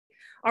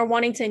are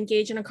wanting to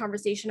engage in a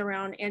conversation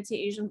around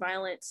anti-Asian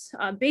violence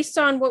based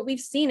on what we've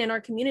seen in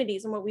our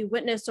communities and what we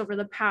witnessed over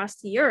the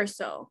past year or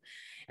so.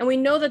 And we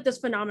know that this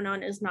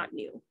phenomenon is not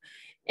new.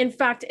 In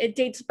fact, it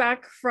dates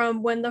back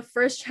from when the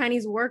first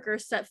Chinese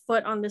workers set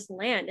foot on this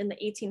land in the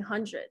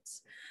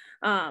 1800s.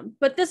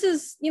 But this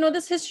is,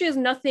 this history is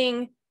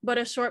nothing but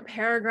a short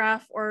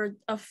paragraph or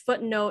a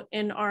footnote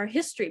in our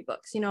history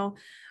books.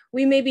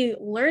 We maybe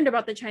learned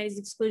about the Chinese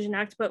Exclusion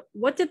Act, but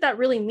what did that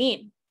really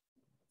mean?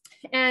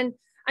 And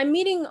I'm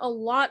meeting a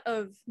lot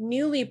of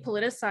newly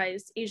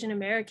politicized Asian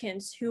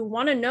Americans who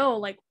want to know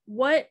like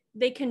what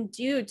they can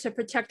do to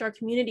protect our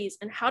communities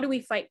and how do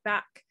we fight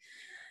back?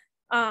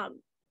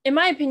 In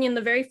my opinion,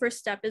 the very first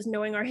step is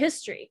knowing our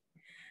history.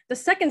 The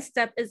second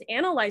step is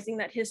analyzing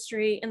that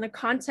history in the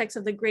context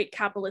of the great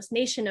capitalist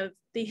nation of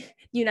the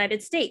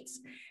United States.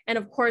 And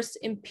of course,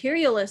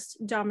 imperialist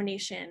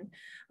domination,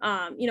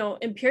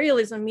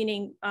 imperialism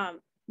meaning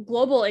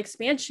global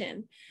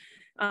expansion.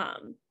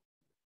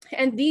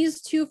 And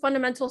these two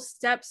fundamental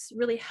steps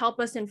really help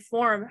us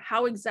inform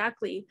how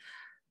exactly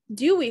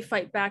do we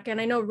fight back. And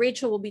I know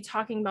Rachel will be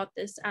talking about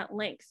this at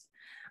length.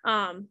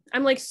 I'm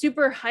like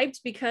super hyped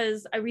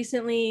because I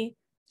recently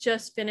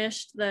just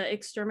finished the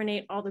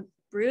Exterminate All the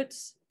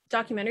Brutes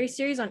documentary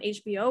series on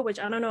HBO, which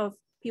I don't know if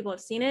people have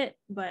seen it,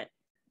 but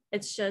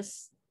it's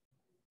just,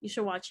 you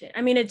should watch it.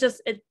 I mean, it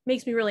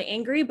makes me really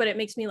angry, but it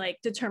makes me like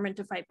determined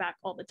to fight back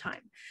all the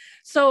time.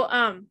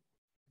 So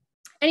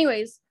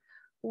anyways,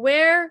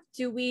 where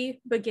do we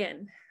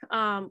begin?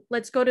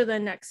 Let's go to the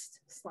next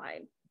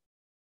slide.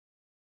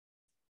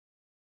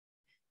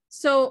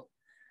 So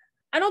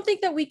I don't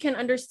think that we can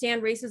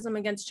understand racism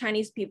against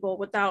Chinese people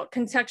without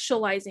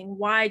contextualizing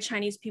why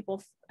Chinese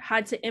people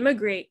had to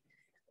immigrate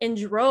in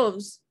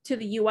droves to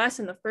the US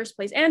in the first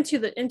place and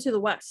into the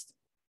West.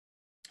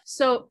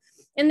 So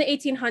in the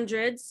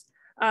 1800s,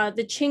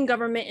 the Qing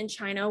government in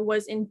China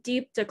was in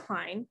deep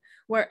decline,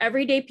 where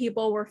everyday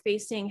people were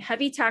facing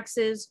heavy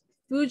taxes,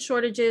 food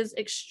shortages,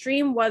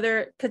 extreme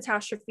weather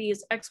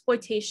catastrophes,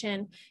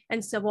 exploitation,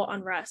 and civil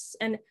unrest.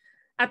 And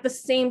at the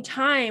same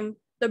time,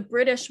 the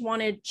British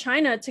wanted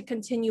China to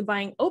continue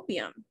buying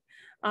opium,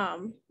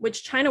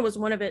 which China was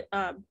one of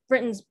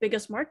Britain's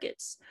biggest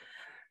markets.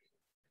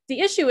 The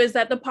issue is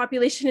that the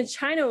population in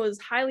China was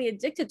highly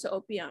addicted to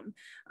opium.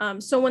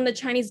 So when the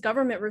Chinese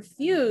government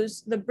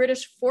refused, the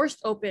British forced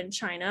open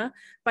China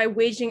by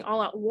waging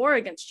all-out war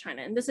against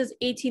China. And this is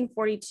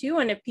 1842.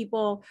 And if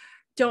people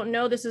don't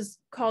know, this is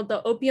called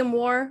the Opium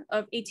War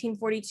of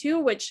 1842,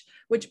 which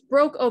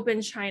broke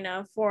open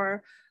China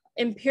for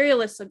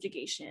imperialist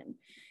subjugation.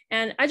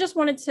 And I just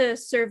wanted to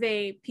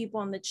survey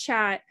people in the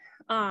chat.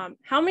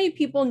 How many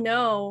people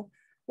know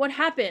what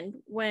happened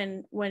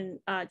when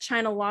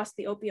China lost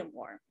the Opium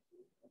War?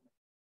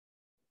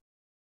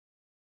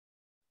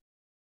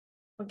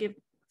 I'll give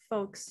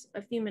folks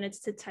a few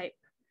minutes to type.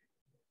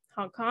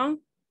 Hong Kong,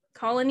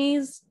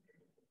 colonies.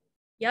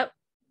 Yep,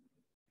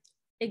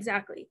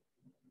 exactly.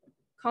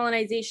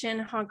 Colonization,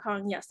 Hong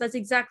Kong. Yes, that's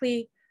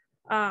exactly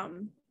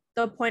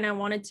the point I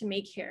wanted to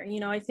make here.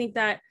 I think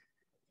that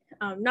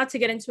not to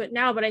get into it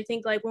now, but I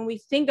think like when we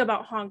think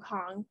about Hong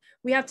Kong,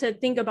 we have to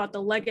think about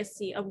the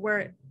legacy of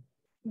where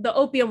the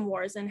Opium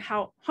Wars and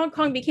how Hong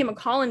Kong became a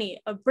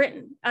colony of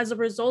Britain as a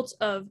result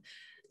of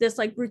this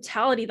like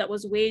brutality that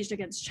was waged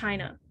against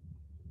China.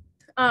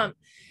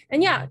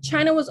 And yeah,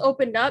 China was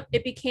opened up.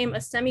 It became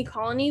a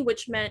semi-colony,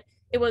 which meant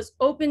it was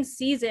open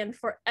season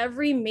for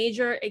every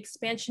major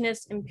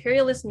expansionist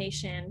imperialist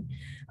nation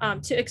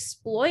to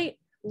exploit,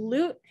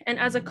 loot, and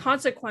as a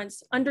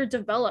consequence,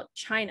 underdevelop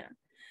China.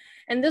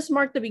 And this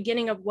marked the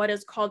beginning of what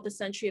is called the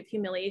century of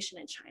humiliation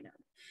in China.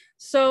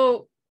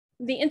 So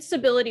the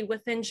instability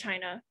within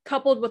China,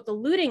 coupled with the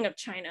looting of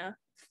China,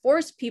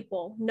 forced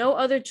people no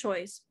other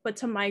choice but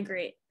to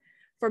migrate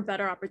for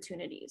better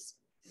opportunities.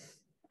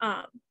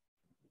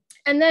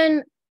 And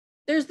then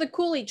there's the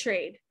coolie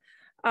trade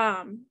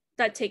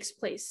that takes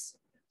place.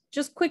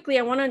 Just quickly,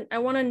 I want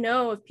to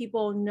know if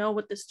people know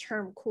what this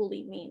term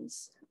coolie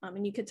means,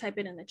 and you could type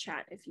it in the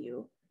chat if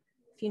you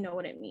know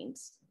what it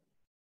means.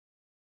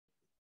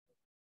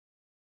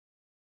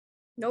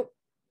 Nope.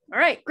 All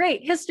right,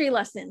 great, history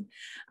lesson.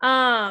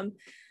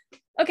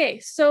 Okay,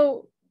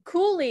 so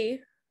coolie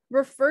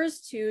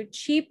refers to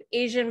cheap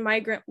Asian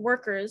migrant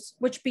workers,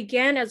 which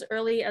began as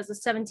early as the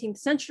 17th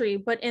century,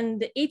 but in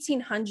the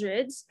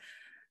 1800s,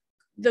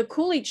 the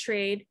coolie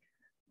trade,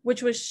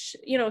 which was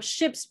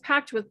ships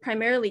packed with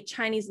primarily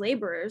Chinese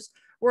laborers,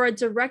 were a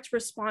direct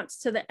response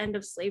to the end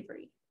of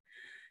slavery.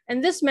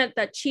 And this meant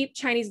that cheap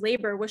Chinese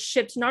labor was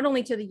shipped not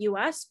only to the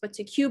US, but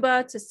to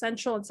Cuba, to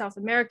Central and South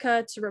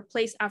America to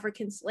replace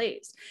African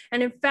slaves.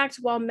 And in fact,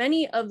 while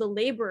many of the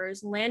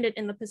laborers landed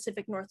in the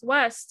Pacific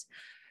Northwest,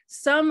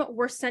 some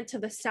were sent to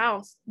the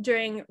South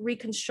during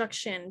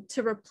Reconstruction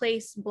to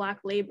replace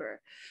Black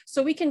labor.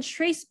 So we can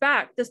trace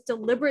back this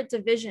deliberate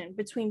division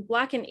between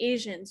Black and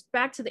Asians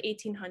back to the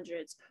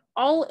 1800s,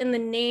 all in the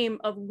name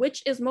of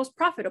which is most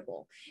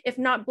profitable, if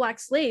not Black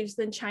slaves,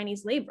 then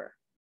Chinese labor.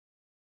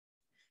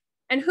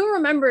 And who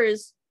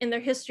remembers in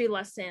their history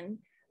lesson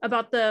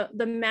about the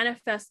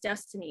manifest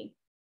destiny.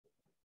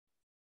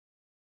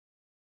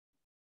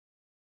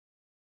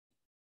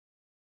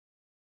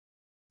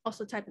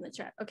 Also type in the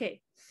chat.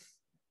 Okay.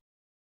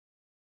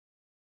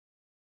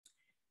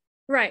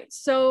 Right.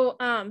 So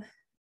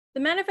the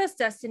manifest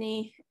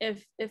destiny,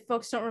 if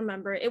folks don't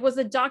remember, it was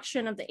a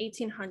doctrine of the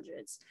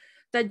 1800s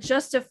that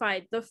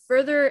justified the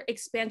further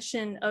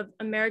expansion of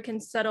American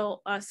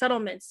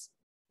settlements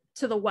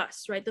to the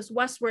West, right? This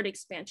westward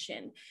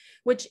expansion,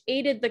 which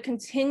aided the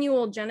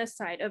continual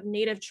genocide of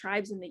native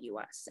tribes in the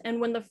US. And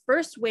when the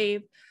first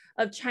wave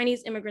of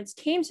Chinese immigrants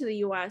came to the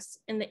US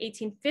in the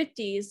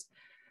 1850s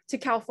to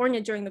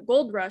California during the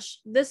gold rush,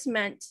 this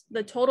meant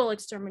the total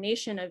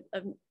extermination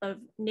of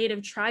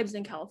native tribes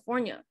in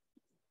California.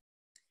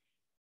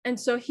 And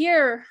so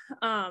here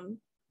I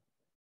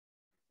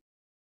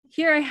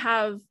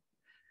have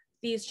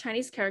these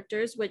Chinese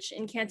characters, which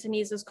in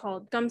Cantonese is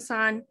called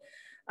Gamsan,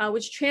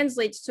 which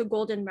translates to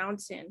Golden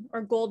Mountain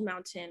or Gold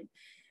Mountain,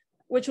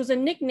 which was a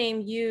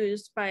nickname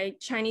used by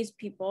Chinese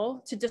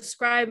people to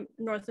describe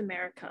North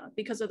America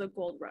because of the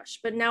gold rush.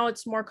 But now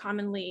it's more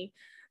commonly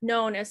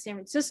known as San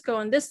Francisco.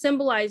 And this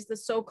symbolized the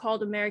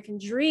so-called American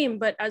dream.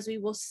 But as we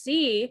will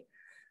see,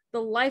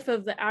 the life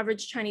of the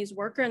average Chinese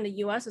worker in the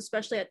US,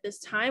 especially at this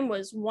time,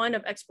 was one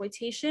of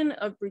exploitation,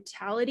 of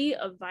brutality,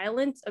 of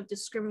violence, of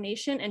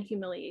discrimination, and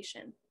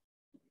humiliation.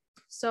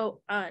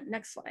 So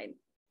next slide.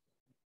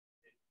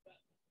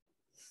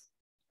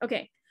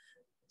 Okay,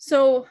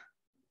 so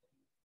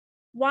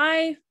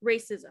why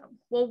racism?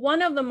 Well,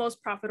 one of the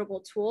most profitable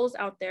tools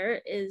out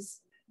there is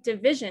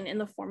division in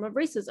the form of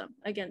racism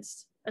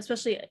against,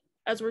 especially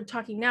as we're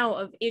talking now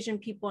of Asian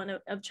people and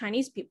of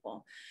Chinese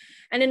people.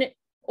 And in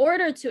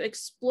order to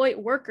exploit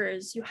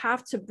workers, you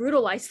have to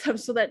brutalize them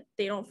so that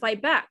they don't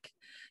fight back.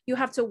 You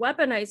have to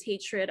weaponize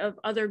hatred of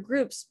other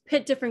groups,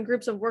 pit different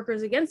groups of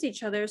workers against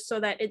each other so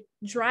that it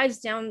drives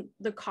down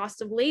the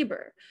cost of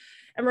labor.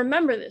 And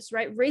remember this,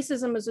 right?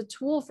 Racism is a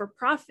tool for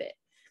profit.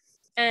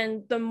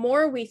 And the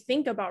more we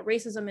think about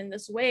racism in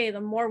this way,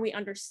 the more we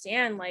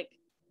understand like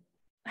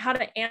how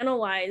to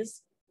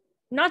analyze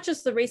not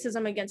just the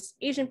racism against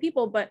Asian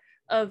people, but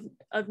of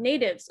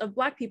natives, of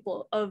Black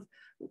people, of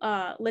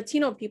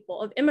Latino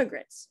people, of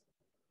immigrants.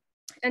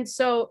 And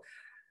so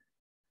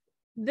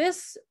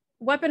this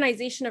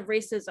weaponization of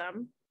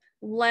racism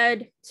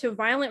led to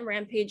violent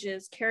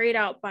rampages carried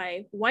out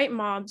by white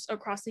mobs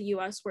across the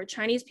US where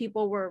Chinese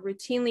people were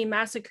routinely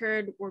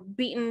massacred, were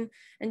beaten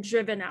and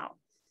driven out.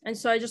 And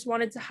so I just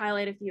wanted to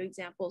highlight a few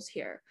examples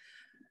here.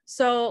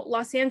 So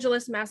Los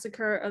Angeles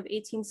massacre of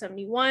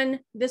 1871,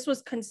 this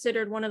was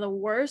considered one of the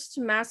worst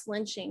mass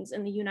lynchings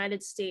in the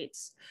United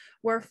States,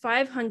 where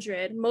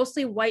 500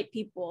 mostly white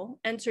people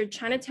entered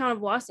Chinatown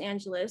of Los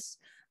Angeles,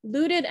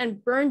 looted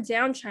and burned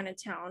down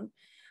Chinatown,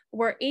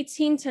 where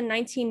 18 to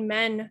 19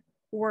 men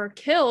were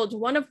killed,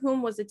 one of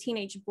whom was a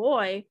teenage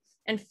boy,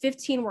 and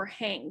 15 were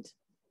hanged.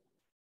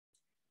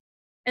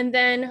 And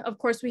then, of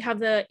course, we have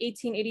the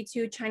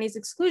 1882 Chinese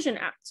Exclusion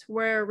Act,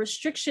 where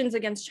restrictions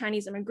against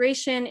Chinese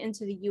immigration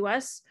into the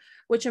US,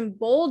 which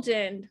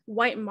emboldened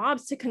white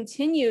mobs to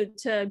continue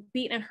to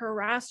beat and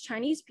harass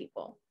Chinese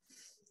people.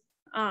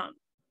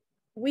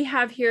 We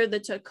have here the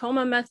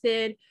Tacoma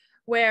method,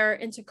 where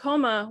in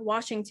Tacoma,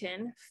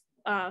 Washington,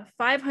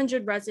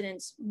 500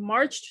 residents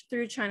marched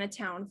through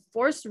Chinatown,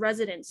 forced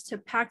residents to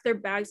pack their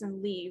bags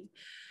and leave.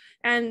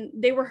 And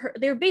they were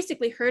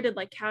basically herded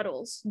like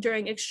cattle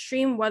during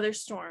extreme weather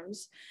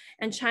storms.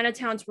 And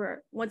Chinatowns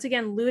were once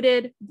again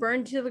looted,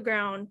 burned to the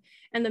ground.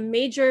 And the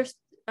mayor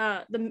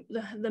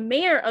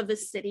of the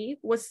city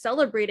was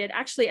celebrated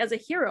actually as a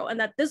hero, and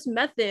that this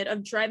method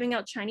of driving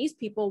out Chinese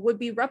people would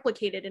be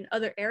replicated in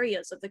other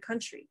areas of the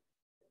country.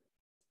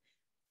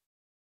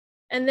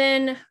 And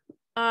then,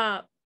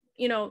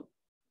 you know,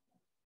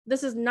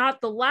 this is not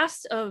the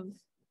last of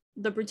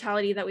the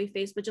brutality that we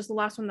face, but just the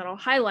last one that I'll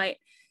highlight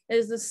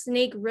is the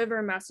Snake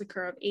River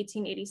Massacre of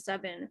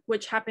 1887,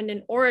 which happened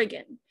in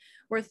Oregon,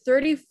 where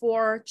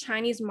 34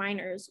 Chinese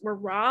miners were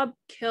robbed,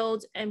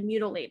 killed, and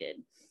mutilated.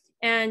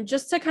 And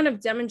just to kind of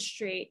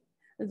demonstrate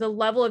the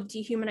level of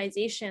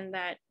dehumanization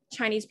that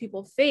Chinese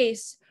people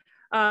face,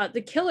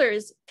 the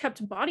killers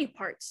kept body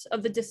parts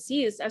of the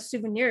deceased as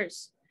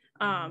souvenirs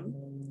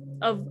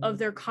of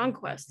their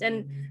conquest.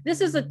 And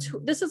this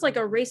is like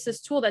a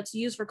racist tool that's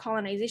used for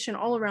colonization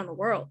all around the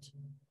world.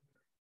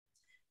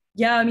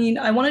 Yeah, I mean,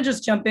 I want to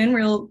just jump in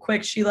real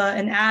quick, Sheila,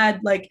 and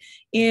add, like,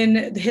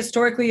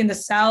 historically in the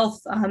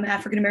South,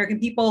 African-American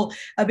people,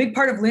 a big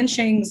part of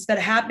lynchings that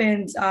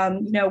happened,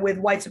 with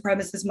white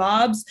supremacist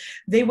mobs,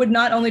 they would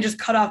not only just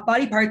cut off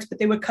body parts, but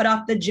they would cut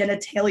off the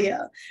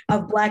genitalia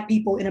of Black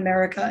people in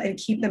America and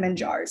keep them in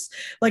jars.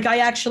 Like, I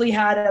actually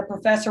had a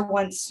professor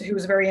once who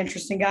was a very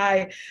interesting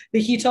guy, but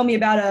he told me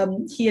about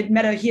he had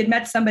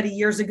met somebody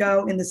years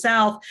ago in the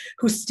South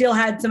who still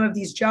had some of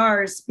these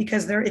jars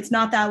because it's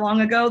not that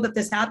long ago that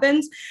this happened.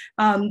 happened,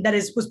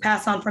 was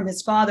passed on from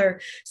his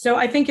father. So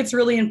I think it's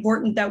really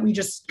important that we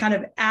just kind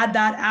of add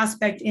that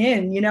aspect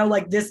in,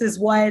 like this is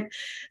what,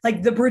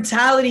 like the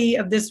brutality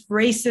of this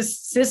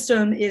racist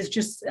system is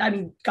just, I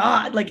mean,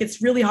 God, like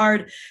it's really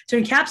hard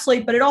to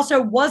encapsulate, but it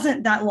also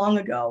wasn't that long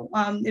ago.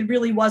 It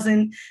really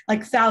wasn't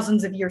like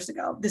thousands of years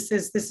ago. This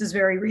is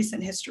very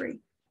recent history.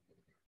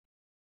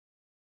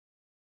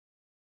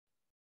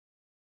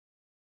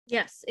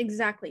 Yes,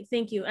 exactly.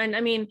 Thank you. And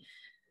I mean,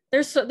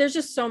 there's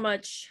just so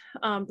much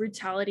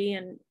brutality,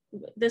 and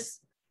this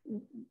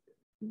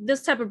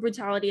type of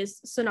brutality is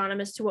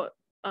synonymous to what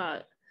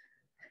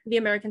the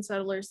American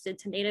settlers did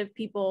to Native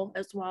people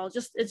as well.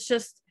 It's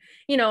just,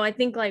 I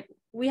think like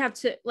we have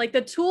to, like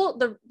the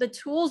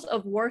tools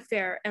of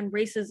warfare and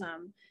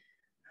racism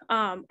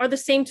are the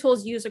same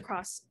tools used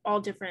across all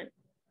different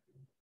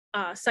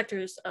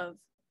sectors of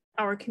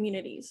our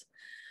communities.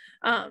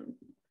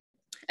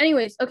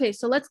 Anyways, okay,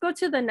 so let's go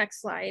to the next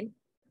slide.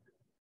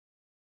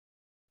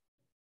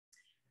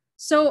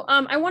 So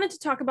I wanted to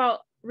talk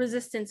about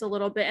resistance a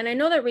little bit, and I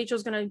know that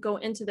Rachel's going to go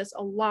into this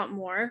a lot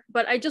more,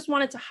 but I just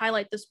wanted to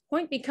highlight this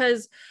point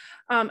because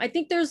I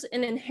think there's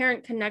an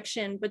inherent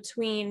connection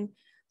between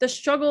the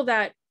struggle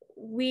that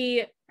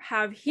we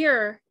have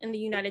here in the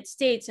United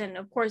States, and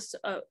of course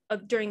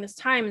during this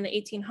time in the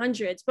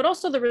 1800s, but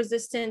also the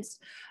resistance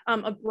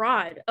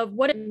abroad of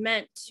what it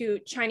meant to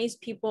Chinese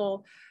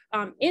people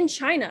in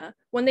China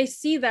when they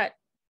see that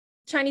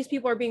Chinese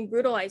people are being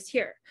brutalized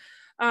here.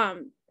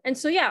 And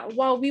so, yeah,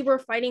 while we were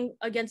fighting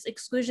against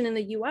exclusion in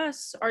the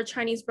US, our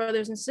Chinese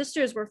brothers and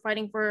sisters were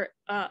fighting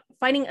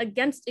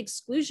against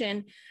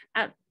exclusion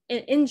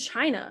in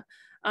China.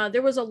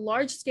 There was a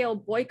large-scale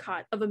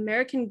boycott of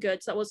American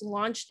goods that was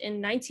launched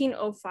in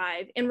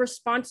 1905 in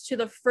response to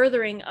the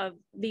furthering of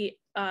the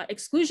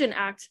Exclusion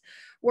Act,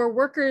 where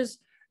workers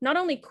not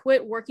only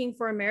quit working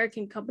for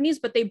American companies,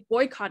 but they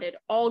boycotted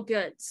all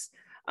goods.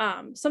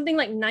 Something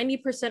like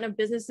 90% of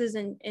businesses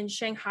in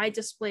Shanghai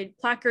displayed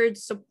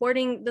placards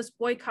supporting this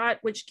boycott,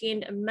 which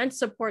gained immense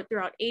support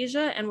throughout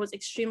Asia and was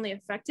extremely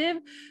effective.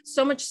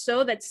 So much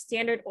so that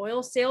Standard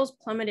Oil sales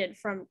plummeted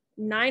from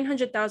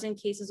 900,000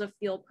 cases of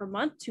fuel per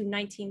month to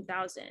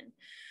 19,000.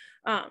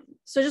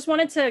 So just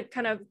wanted to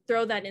kind of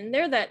throw that in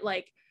there that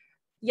like,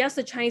 yes,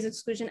 the Chinese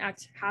Exclusion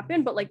Act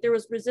happened, but like there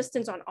was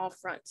resistance on all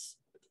fronts.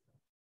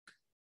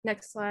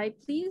 Next slide,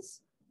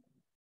 please.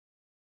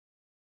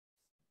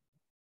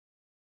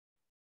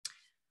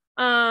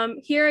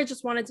 Here, I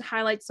just wanted to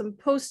highlight some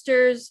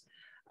posters,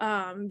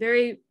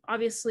 very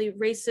obviously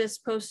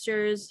racist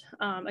posters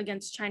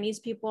against Chinese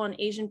people and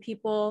Asian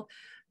people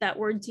that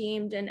were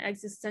deemed an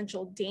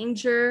existential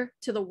danger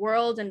to the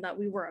world and that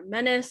we were a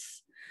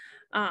menace.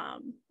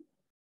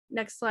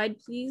 Next slide,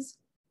 please.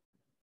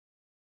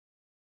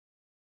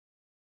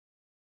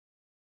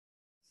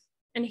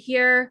 And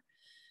here,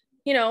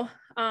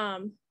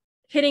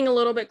 hitting a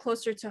little bit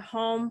closer to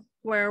home,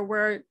 where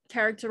we're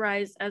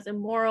characterized as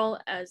immoral,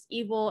 as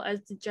evil,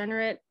 as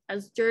degenerate,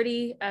 as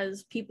dirty,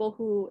 as people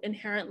who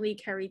inherently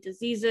carry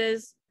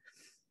diseases.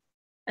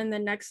 And the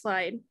next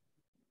slide.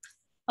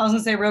 I was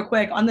gonna say real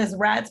quick on this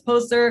rats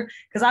poster,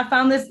 because I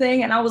found this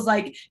thing and I was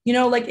like,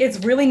 like it's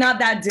really not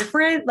that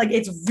different. Like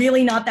it's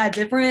really not that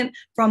different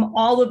from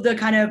all of the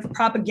kind of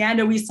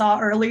propaganda we saw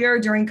earlier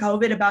during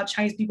COVID about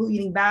Chinese people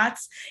eating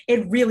bats.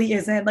 It really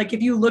isn't. Like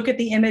if you look at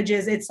the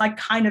images, it's like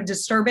kind of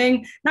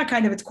disturbing, not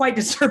kind of, it's quite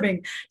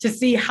disturbing to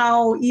see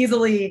how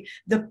easily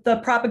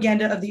the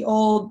propaganda of the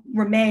old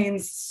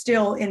remains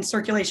still in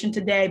circulation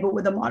today, but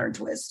with a modern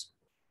twist.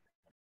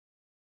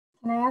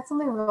 Can I add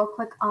something real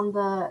quick on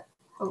the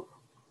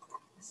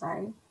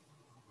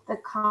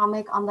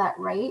comic on that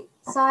right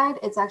side?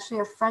 It's actually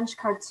a French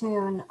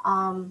cartoon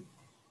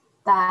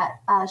that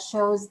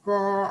shows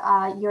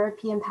the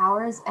European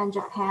powers and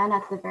Japan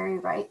at the very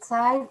right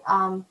side,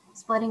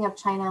 splitting up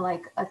China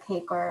like a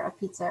cake or a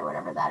pizza or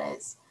whatever that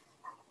is.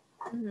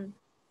 Mm-hmm.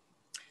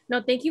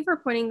 No, thank you for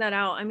pointing that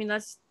out. I mean,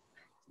 that's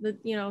the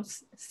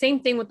same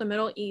thing with the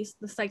Middle East,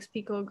 the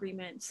Sykes-Picot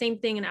Agreement, same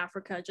thing in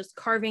Africa, just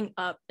carving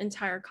up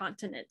entire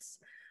continents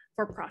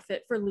for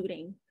profit, for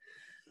looting.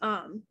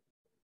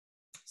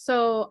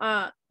 So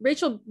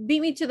Rachel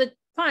beat me to the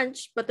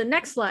punch, but the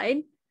next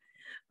slide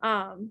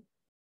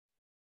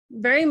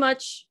very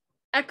much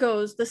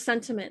echoes the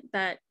sentiment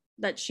that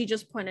she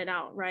just pointed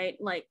out, right?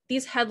 Like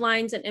these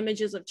headlines and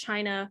images of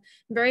China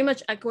very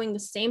much echoing the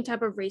same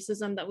type of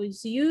racism that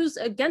was used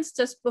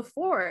against us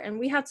before. And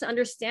we have to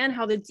understand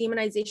how the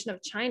demonization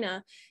of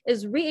China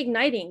is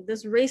reigniting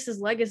this racist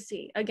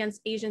legacy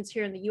against Asians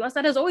here in the US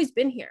that has always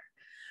been here.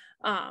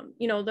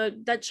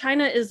 That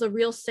China is the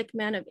real sick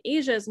man of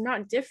Asia is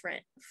not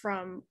different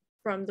from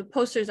the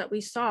posters that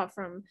we saw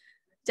from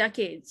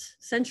decades,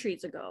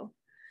 centuries ago.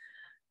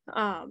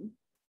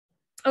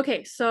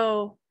 Okay,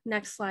 so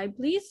next slide,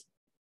 please.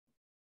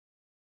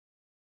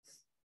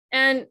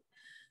 And,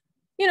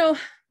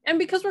 and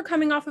because we're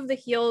coming off of the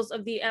heels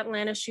of the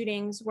Atlanta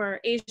shootings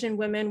where Asian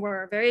women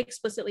were very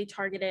explicitly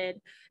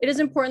targeted, it is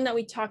important that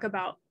we talk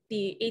about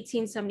the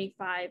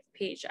 1875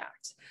 Page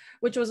Act,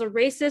 which was a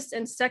racist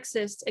and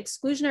sexist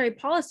exclusionary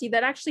policy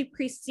that actually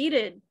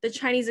preceded the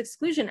Chinese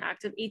Exclusion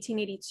Act of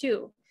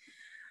 1882.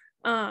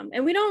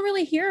 And we don't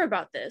really hear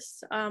about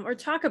this or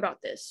talk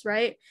about this,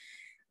 right?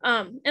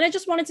 And I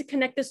just wanted to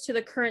connect this to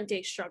the current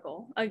day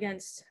struggle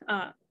against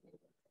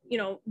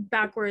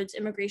backwards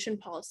immigration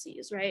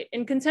policies, right?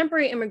 In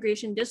contemporary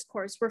immigration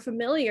discourse, we're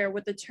familiar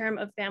with the term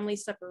of family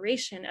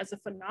separation as a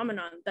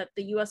phenomenon that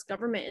the US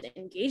government is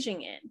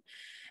engaging in.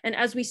 And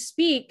as we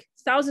speak,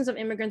 thousands of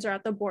immigrants are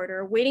at the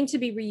border waiting to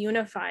be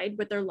reunified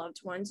with their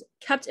loved ones,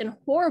 kept in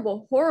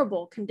horrible,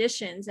 horrible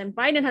conditions. And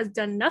Biden has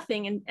done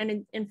nothing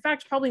and in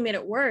fact, probably made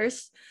it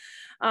worse.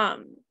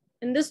 And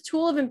this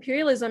tool of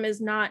imperialism is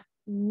not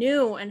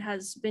new and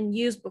has been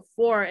used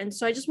before. And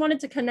so I just wanted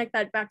to connect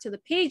that back to the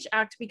Page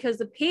Act, because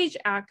the Page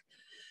Act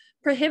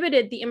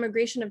prohibited the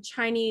immigration of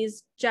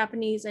Chinese,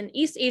 Japanese, and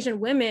East Asian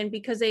women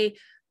because they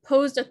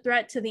posed a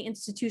threat to the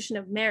institution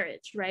of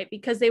marriage, right?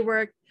 Because they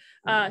were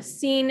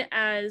seen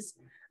as,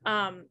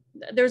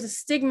 there's a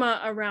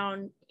stigma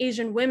around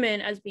Asian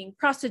women as being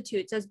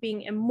prostitutes, as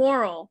being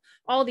immoral,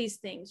 all these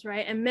things,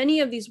 right? And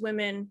many of these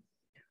women,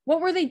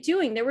 what were they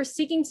doing? They were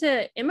seeking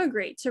to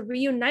immigrate, to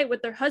reunite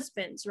with their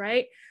husbands,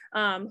 right?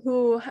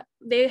 Who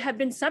they had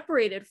been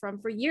separated from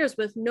for years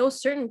with no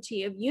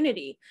certainty of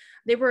unity.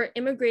 They were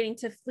immigrating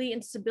to flee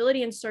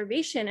instability and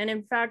starvation. And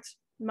in fact,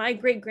 my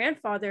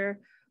great-grandfather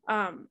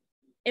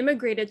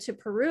immigrated to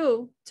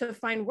Peru to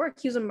find work.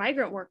 He was a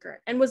migrant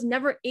worker and was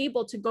never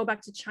able to go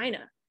back to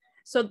China.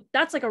 So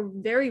that's like a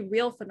very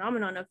real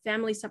phenomenon of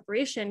family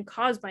separation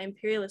caused by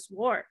imperialist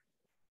war.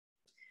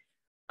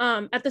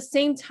 At the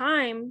same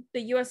time,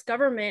 the US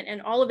government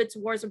and all of its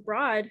wars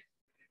abroad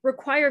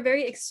require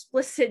very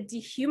explicit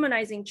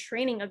dehumanizing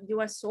training of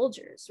US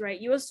soldiers,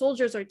 right? US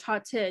soldiers are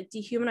taught to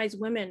dehumanize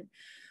women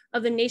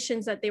of the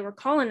nations that they were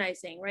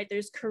colonizing, right?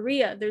 There's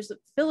Korea, there's the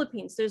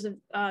Philippines, there's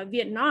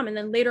Vietnam, and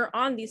then later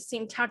on, these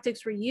same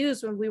tactics were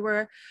used when we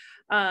were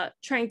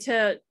trying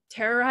to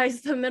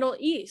terrorize the Middle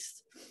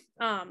East.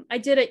 I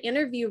did an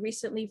interview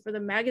recently for the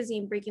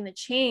magazine Breaking the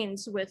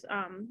Chains with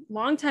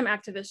longtime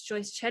activist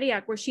Joyce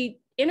Chediak, where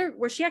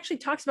she actually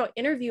talks about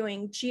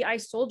interviewing GI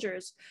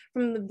soldiers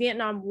from the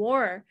Vietnam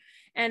War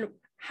and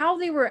how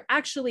they were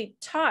actually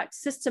taught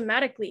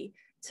systematically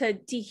to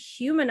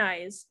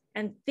dehumanize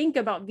and think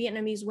about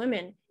Vietnamese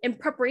women in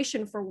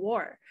preparation for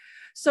war.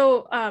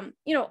 So,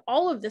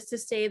 all of this to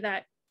say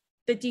that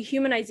the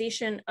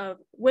dehumanization of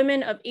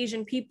women, of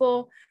Asian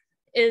people,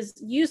 is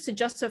used to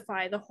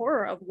justify the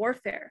horror of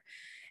warfare.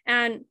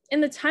 And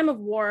in the time of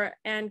war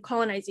and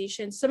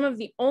colonization, some of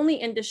the only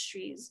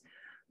industries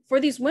for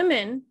these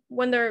women,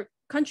 when their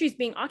countries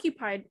being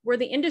occupied, were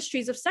the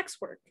industries of sex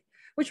work,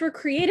 which were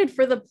created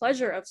for the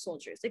pleasure of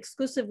soldiers,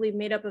 exclusively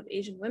made up of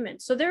Asian women.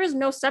 So there is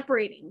no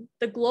separating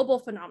the global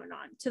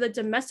phenomenon to the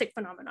domestic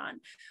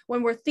phenomenon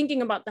when we're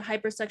thinking about the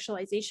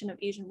hypersexualization of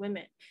Asian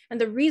women. And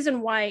the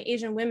reason why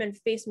Asian women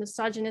face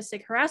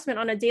misogynistic harassment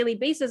on a daily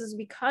basis is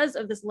because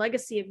of this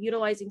legacy of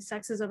utilizing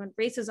sexism and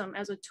racism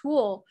as a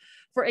tool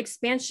for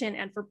expansion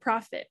and for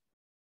profit.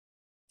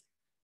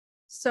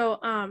 So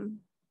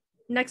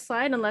next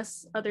slide,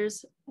 unless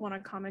others want to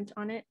comment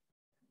on it.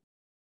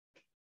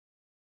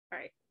 All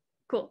right.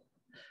 Cool.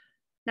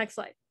 Next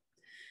slide.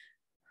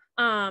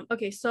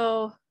 Okay,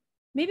 so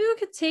maybe we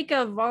could take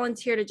a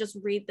volunteer to just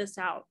read this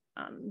out.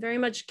 Very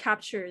much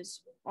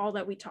captures all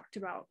that we talked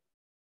about.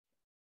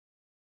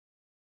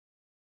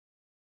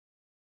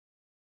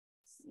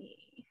 Let's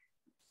see.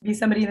 Be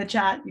somebody in the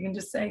chat. You can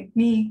just say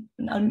me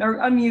or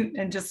unmute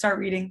and just start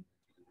reading.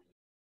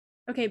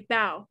 Okay,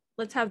 Bao.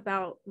 Let's have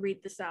Bao read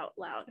this out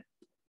loud.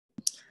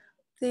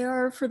 They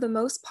are, for the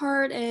most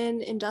part,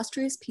 an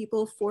industrious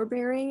people,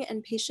 forbearing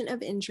and patient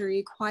of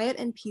injury, quiet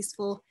and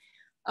peaceable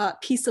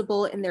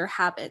in their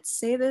habits.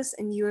 Say this,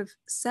 and you have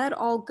said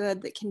all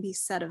good that can be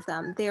said of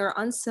them. They are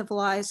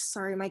uncivilized,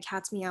 sorry, my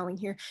cat's meowing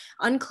here,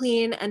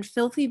 unclean and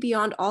filthy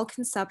beyond all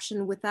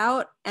conception,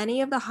 without any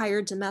of the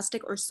higher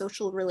domestic or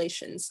social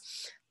relations.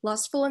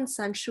 Lustful and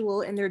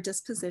sensual in their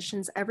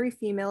dispositions, every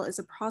female is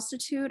a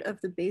prostitute of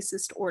the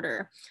basest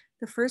order.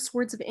 The first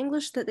words of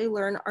English that they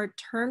learn are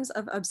terms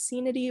of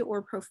obscenity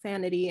or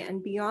profanity,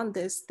 and beyond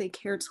this, they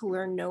care to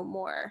learn no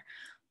more.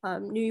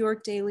 New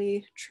York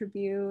Daily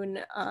Tribune,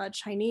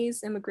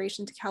 Chinese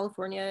immigration to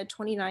California,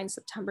 29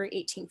 September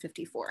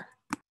 1854.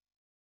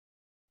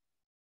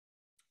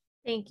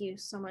 Thank you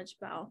so much,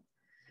 Bao.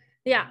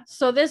 Yeah,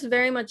 so this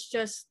very much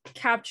just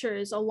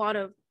captures a lot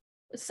of,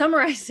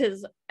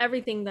 summarizes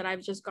everything that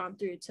I've just gone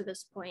through to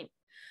this point.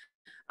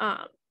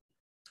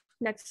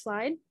 Next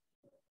slide.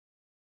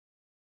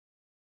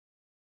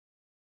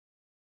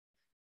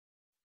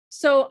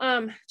 So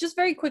just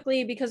very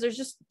quickly, because there's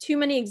just too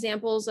many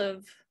examples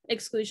of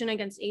exclusion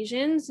against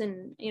Asians,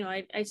 and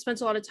I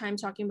spent a lot of time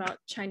talking about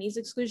Chinese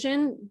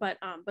exclusion, but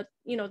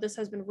this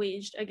has been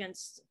waged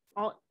against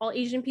all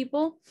Asian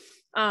people.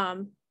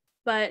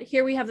 But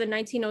here we have the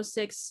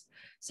 1906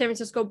 San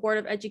Francisco Board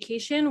of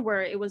Education,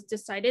 where it was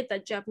decided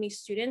that Japanese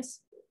students,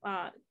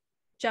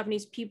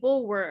 Japanese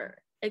people, were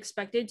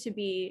expected to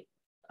be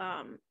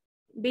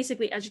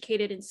basically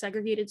educated in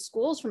segregated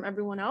schools from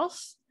everyone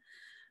else.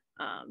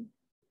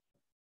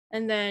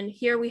 And then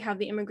here we have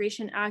the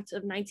Immigration Act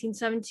of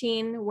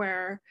 1917,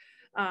 where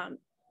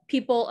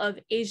people of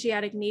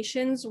Asiatic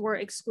nations were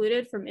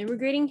excluded from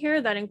immigrating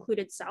here. That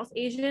included South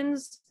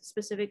Asians,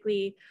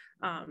 specifically,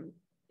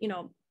 you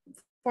know,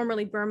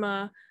 formerly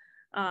Burma,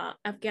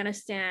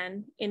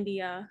 Afghanistan,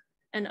 India,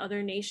 and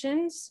other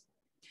nations.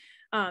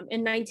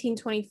 In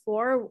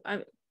 1924,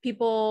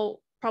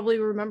 people probably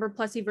remember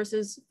Plessy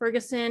versus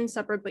Ferguson,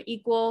 separate but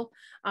equal,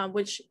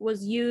 which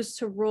was used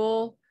to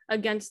rule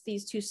against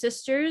these two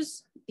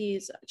sisters,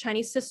 these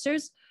Chinese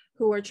sisters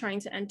who were trying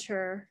to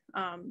enter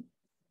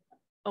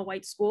a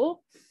white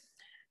school.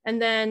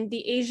 And then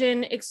the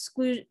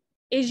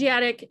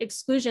Asiatic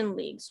Exclusion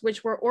Leagues,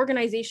 which were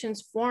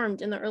organizations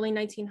formed in the early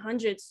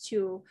 1900s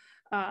to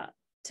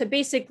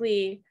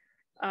basically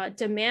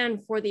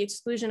demand for the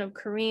exclusion of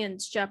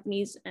Koreans,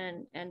 Japanese,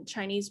 and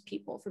Chinese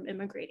people from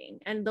immigrating.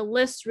 And the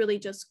list really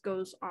just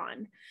goes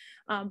on.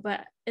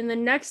 But in the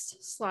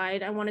next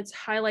slide, I wanted to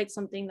highlight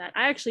something that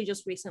I actually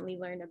just recently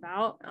learned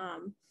about.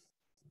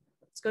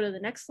 Let's go to the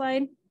next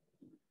slide,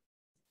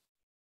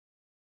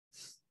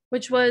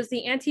 which was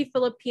the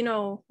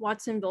anti-Filipino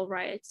Watsonville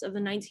riots of the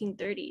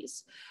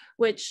 1930s,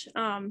 which,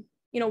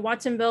 you know,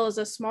 Watsonville is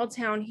a small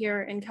town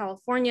here in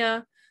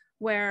California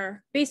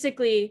where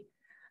basically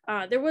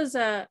there was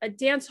a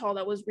dance hall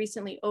that was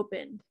recently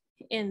opened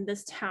in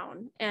this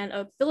town, and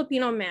a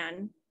Filipino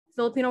man,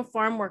 Filipino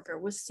farm worker,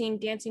 was seen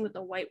dancing with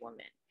a white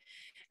woman.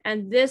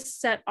 And this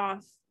set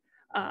off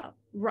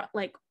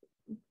like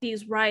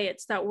these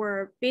riots that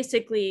were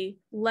basically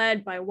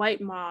led by white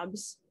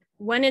mobs,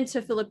 went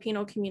into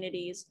Filipino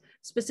communities,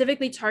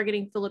 specifically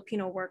targeting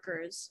Filipino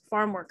workers,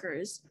 farm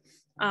workers.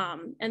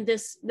 And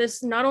this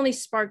not only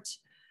sparked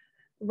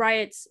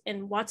riots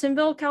in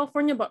Watsonville,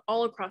 California, but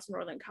all across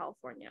Northern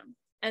California.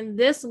 And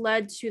this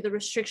led to the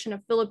restriction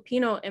of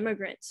Filipino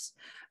immigrants,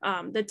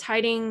 the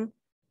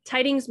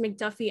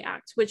Tidings-McDuffie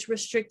Act, which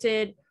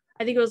restricted,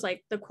 I think it was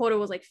like, the quota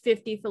was like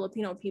 50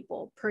 Filipino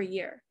people per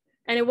year.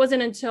 And it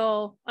wasn't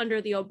until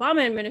under the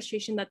Obama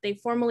administration that they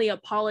formally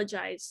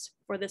apologized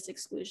for this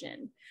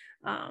exclusion.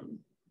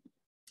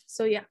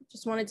 So yeah,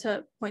 just wanted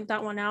to point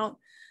that one out.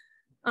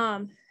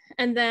 And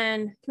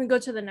then can we go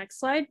to the next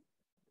slide?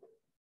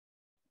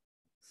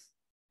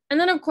 And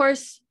then of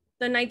course,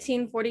 the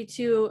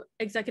 1942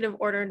 Executive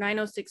Order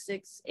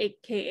 9066,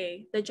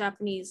 AKA the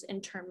Japanese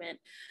internment.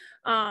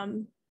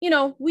 You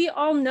know, we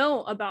all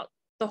know about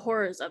the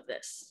horrors of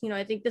this. You know,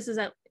 I think this is,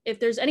 if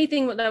there's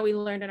anything that we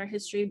learned in our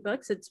history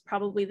books, it's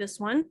probably this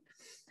one,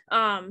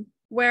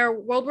 where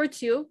World War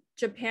II,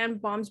 Japan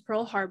bombs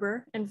Pearl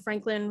Harbor, and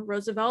Franklin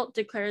Roosevelt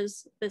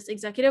declares this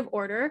executive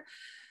order,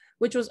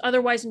 which was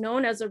otherwise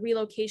known as a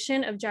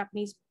relocation of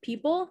Japanese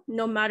people,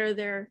 no matter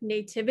their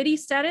nativity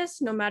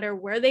status, no matter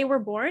where they were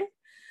born.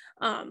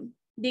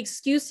 The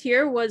excuse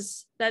here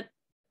was that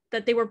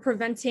they were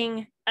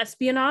preventing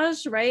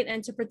espionage, right?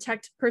 And to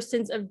protect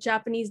persons of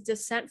Japanese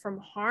descent from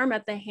harm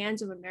at the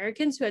hands of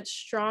Americans who had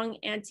strong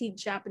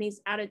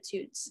anti-Japanese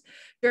attitudes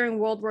during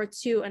World War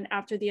II and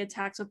after the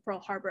attacks of Pearl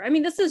Harbor. I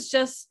mean, this is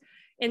just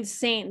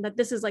insane that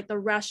this is like the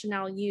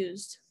rationale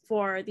used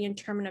for the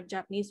internment of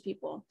Japanese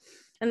people.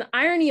 And the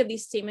irony of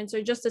these statements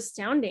are just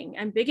astounding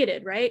and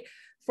bigoted, right?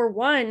 For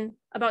one,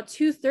 about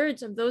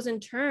 2/3 of those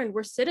interned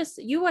were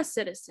US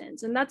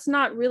citizens. And that's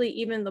not really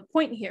even the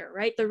point here,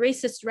 right? The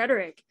racist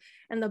rhetoric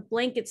and the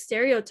blanket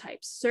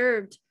stereotypes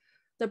served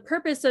the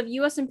purpose of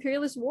US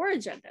imperialist war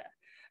agenda,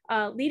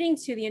 leading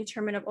to the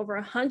internment of over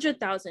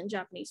 100,000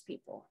 Japanese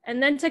people.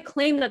 And then to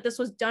claim that this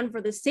was done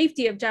for the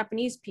safety of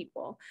Japanese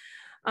people,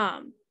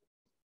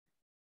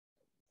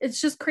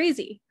 it's just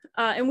crazy.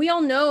 And we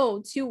all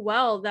know too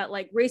well that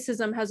like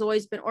racism has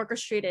always been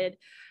orchestrated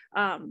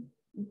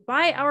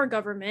by our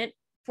government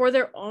for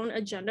their own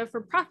agenda for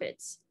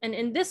profits. And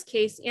in this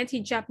case,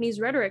 anti-Japanese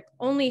rhetoric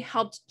only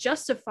helped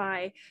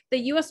justify the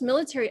US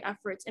military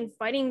efforts in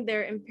fighting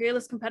their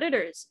imperialist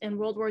competitors in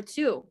World War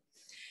II.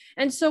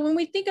 And so when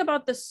we think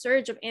about the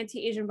surge of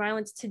anti-Asian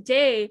violence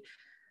today,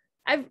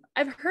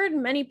 I've heard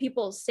many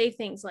people say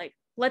things like,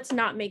 let's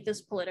not make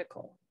this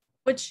political,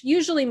 which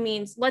usually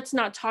means let's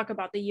not talk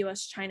about the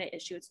US-China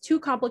issue. It's too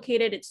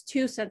complicated, it's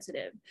too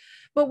sensitive.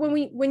 But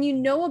when you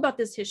know about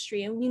this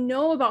history and you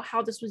know about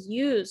how this was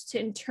used to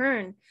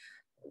intern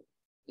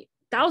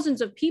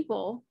thousands of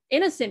people,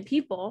 innocent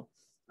people,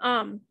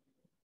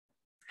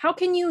 how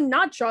can you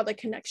not draw the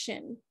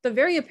connection, the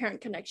very apparent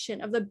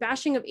connection of the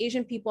bashing of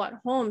Asian people at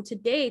home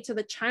today to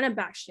the China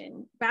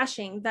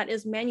bashing that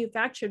is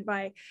manufactured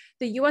by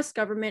the US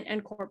government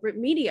and corporate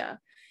media?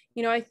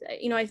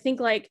 I think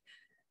like,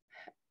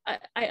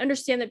 I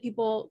understand that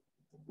people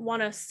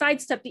want to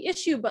sidestep the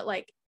issue, but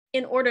like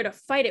in order to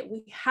fight it,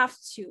 we have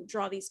to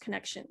draw these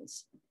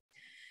connections.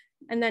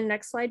 And then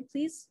next slide,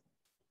 please.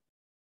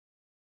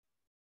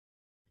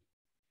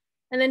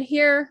 And then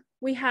here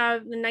we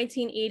have the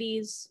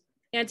 1980s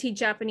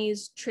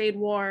anti-Japanese trade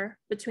war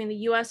between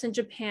the US and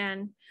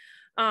Japan,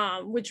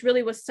 which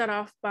really was set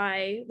off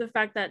by the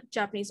fact that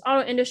Japanese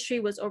auto industry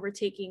was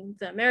overtaking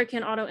the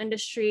American auto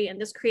industry. And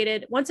this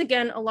created, once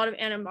again, a lot of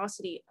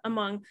animosity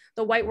among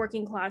the white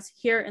working class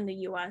here in the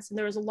US. And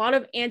there was a lot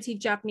of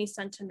anti-Japanese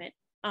sentiment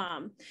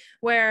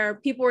where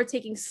people were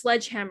taking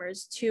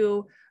sledgehammers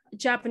to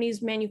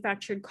Japanese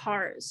manufactured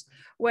cars,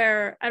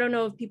 where I don't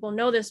know if people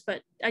know this,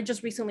 but I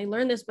just recently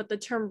learned this, but the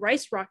term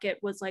rice rocket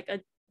was like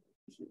a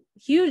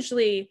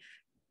hugely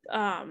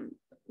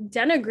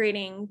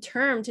denigrating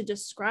term to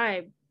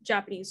describe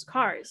Japanese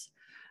cars.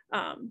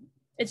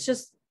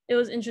 It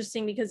was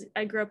interesting because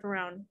I grew up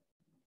around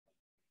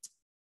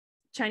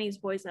Chinese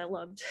boys that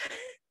loved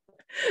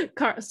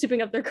cars,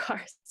 souping up their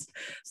cars.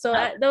 So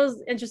that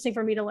was interesting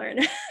for me to learn.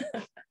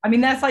 I mean,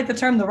 that's like the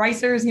term, the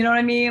ricers, you know what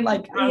I mean?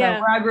 Like, I don't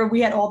know, where I grew up,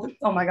 we had oh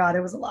my God,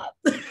 it was a lot.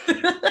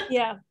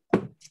 Yeah.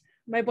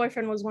 My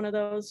boyfriend was one of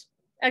those.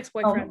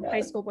 Ex-boyfriend,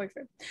 high school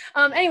boyfriend.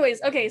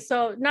 Anyways, okay,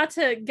 so not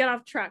to get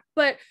off track,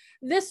 but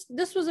this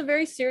was a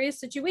very serious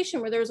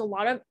situation where there was a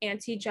lot of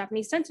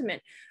anti-Japanese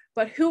sentiment.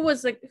 But who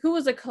was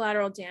the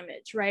collateral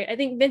damage, right? I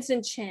think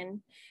Vincent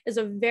Chin is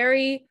a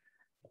very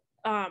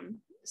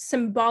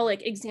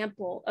symbolic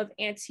example of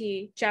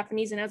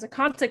anti-Japanese and, as a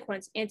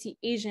consequence,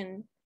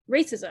 anti-Asian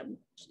racism.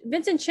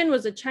 Vincent Chin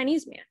was a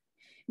Chinese man,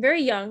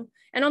 very young,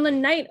 and on the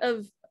night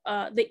of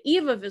the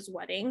eve of his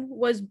wedding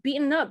was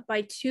beaten up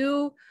by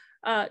two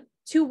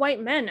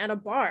white men at a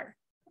bar,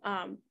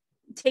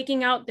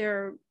 taking out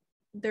their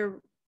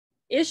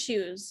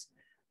issues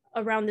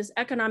around this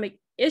economic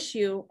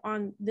issue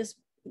on this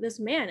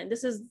man. And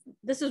this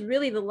is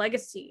really the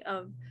legacy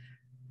of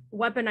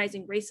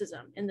weaponizing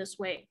racism in this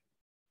way.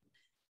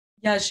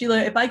 Yeah, Sheila,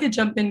 if I could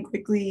jump in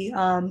quickly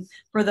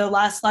for the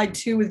last slide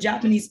too with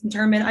Japanese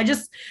internment, I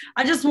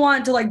just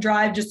want to like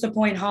drive just a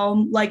point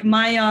home. Like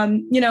my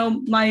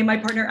my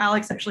partner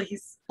Alex, actually,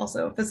 he's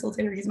also a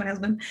facilitator, he's my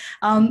husband.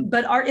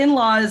 But our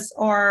in-laws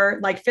are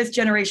like 5th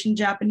generation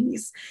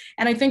Japanese.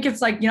 And I think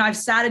it's like, I've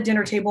sat at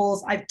dinner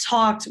tables, I've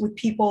talked with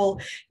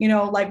people,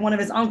 like one of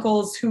his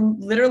uncles who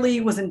literally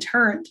was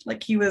interned,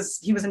 like he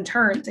was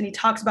interned, and he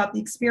talks about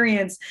the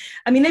experience.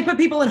 I mean, they put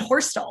people in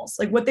horse stalls.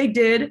 Like what they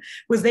did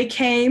was they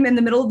came in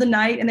the middle of the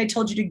night and they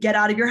told you to get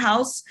out of your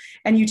house,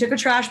 and you took a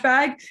trash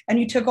bag and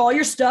you took all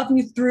your stuff and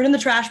you threw it in the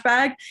trash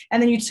bag,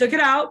 and then you took it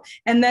out,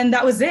 and then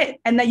that was it.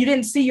 And that you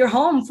didn't see your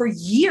home for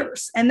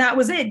years. And that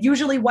was it.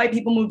 Usually white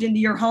people moved into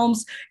your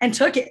homes and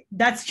took it.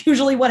 That's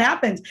usually what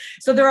happened.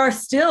 So there are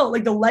still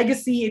like the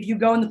legacy, if you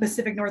go in the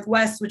Pacific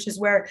Northwest, which is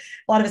where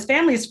a lot of his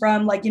family is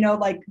from, like,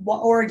 like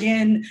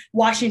Oregon,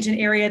 Washington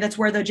area, that's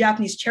where the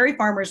Japanese cherry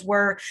farmers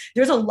were.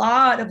 There's a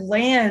lot of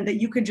land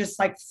that you could just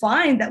like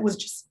find that was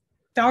just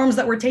farms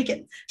that were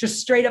taken, just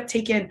straight up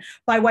taken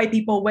by white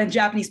people when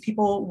Japanese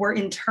people were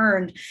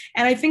interned.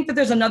 And I think that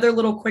there's another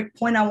little quick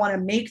point I want to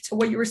make to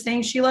what you were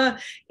saying, Sheila.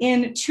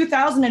 In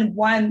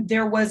 2001,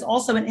 there was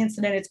also an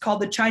incident. It's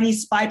called the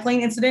Chinese spy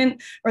plane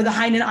incident, or the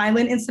Hainan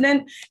Island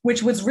incident,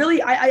 which was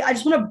really, I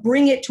just want to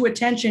bring it to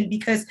attention,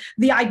 because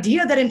the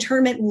idea that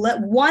internment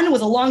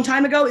was a long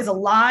time ago is a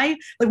lie.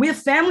 Like, we have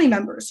family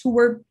members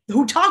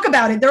who talk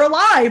about it. They're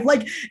alive.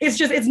 Like,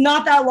 it's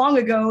not that long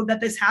ago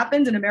that this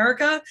happened in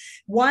America.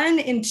 One,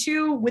 and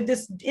two, with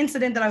this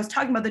incident that I was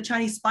talking about, the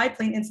Chinese spy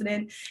plane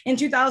incident, in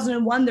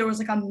 2001, there was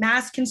like a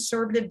mass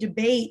conservative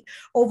debate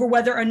over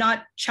whether or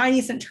not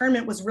Chinese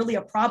internment was really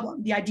a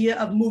problem, the idea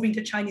of moving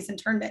to Chinese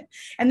internment.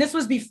 And this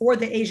was before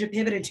the Asia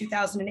pivot in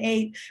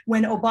 2008,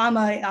 when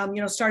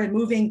Obama, started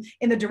moving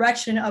in the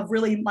direction of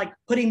really like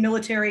putting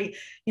military,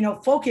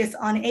 focus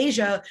on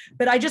Asia.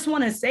 But I just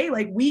want to say,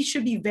 like, we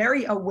should be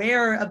very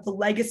aware of the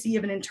legacy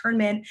of an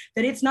internment,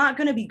 that it's not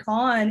going to be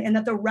gone, and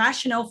that the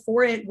rationale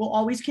for it will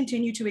always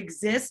continue to exist.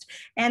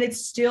 And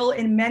it's still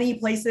in many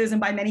places and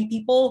by many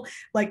people,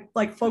 like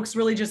folks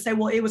really just say,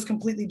 well, it was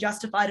completely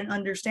justified and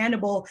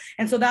understandable.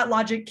 And so that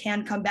logic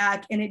can come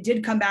back, and it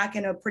did come back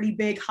in a pretty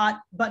big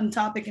hot button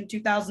topic in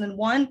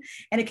 2001,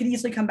 and it could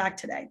easily come back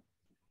today.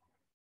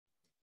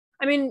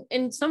 I mean,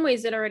 in some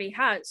ways it already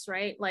has,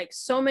 right? Like,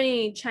 so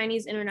many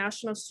Chinese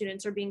international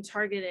students are being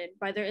targeted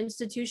by their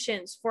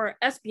institutions for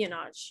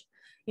espionage.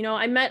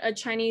 I met a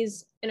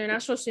Chinese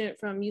international student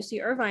from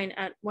UC Irvine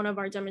at one of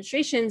our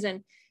demonstrations,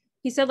 and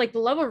he said, like, the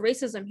level of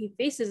racism he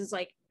faces is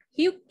like,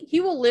 he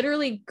will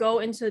literally go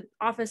into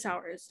office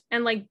hours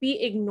and like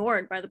be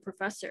ignored by the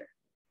professor.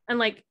 And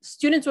like,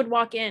 students would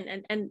walk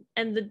in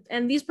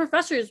and these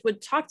professors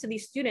would talk to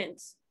these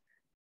students,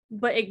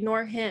 but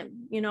ignore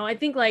him. I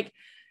think like,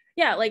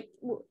 yeah, like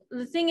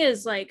the thing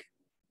is, like,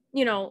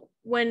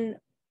 when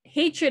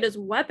hatred is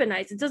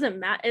weaponized, it doesn't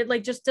matter. It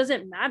like just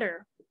doesn't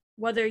matter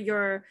whether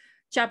you're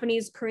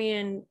Japanese,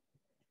 Korean,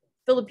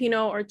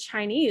 Filipino, or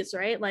Chinese,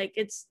 right? Like,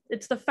 it's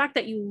the fact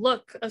that you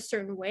look a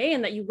certain way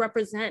and that you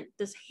represent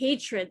this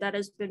hatred that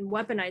has been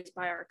weaponized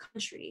by our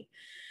country.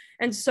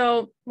 And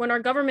so when our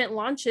government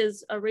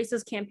launches a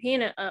racist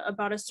campaign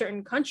about a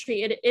certain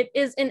country, it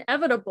is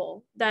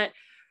inevitable that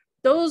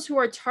those who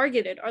are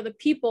targeted are the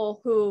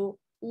people who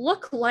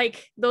look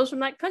like those from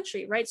that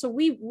country, right? So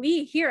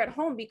we here at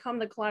home become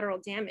the collateral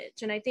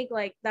damage. And I think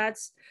like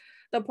that's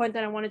the point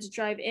that I wanted to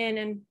drive in.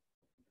 And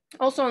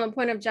also on the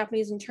point of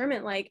Japanese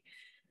internment, like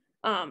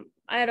I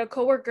had a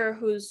coworker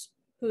whose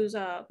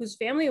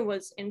family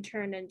was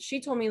interned, and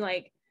she told me,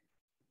 like,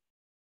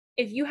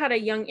 if you had a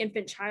young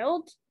infant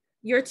child,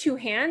 your two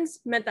hands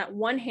meant that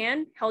one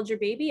hand held your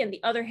baby and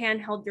the other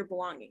hand held your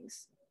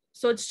belongings.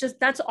 So it's just,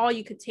 that's all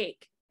you could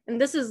take. And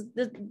this was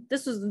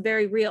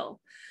very real.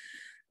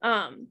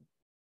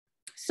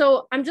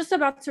 So I'm just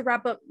about to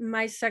wrap up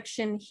my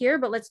section here,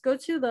 but let's go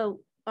to the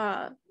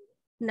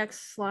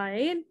next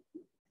slide.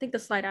 I think the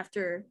slide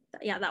after,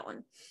 yeah, that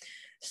one.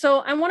 So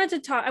I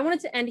wanted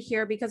to end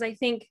here because I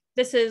think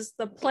this is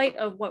the plight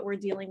of what we're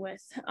dealing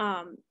with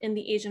in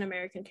the Asian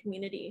American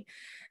community.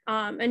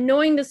 And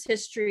knowing this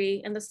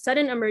history and the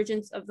sudden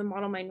emergence of the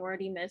model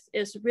minority myth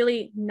is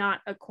really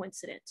not a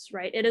coincidence,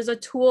 right? It is a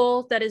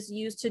tool that is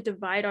used to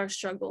divide our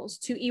struggles,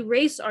 to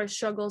erase our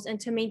struggles, and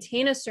to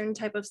maintain a certain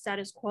type of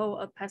status quo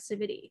of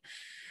passivity.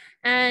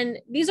 And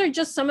these are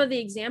just some of the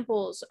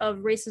examples of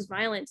racist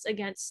violence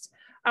against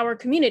our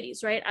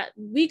communities, right?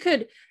 We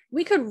could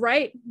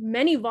write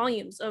many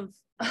volumes of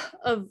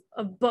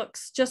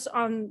books just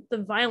on the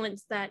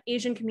violence that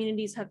Asian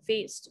communities have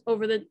faced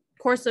over the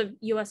course of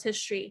US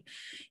history.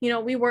 You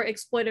know, we were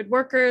exploited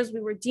workers,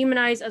 we were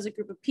demonized as a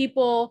group of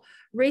people.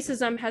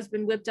 Racism has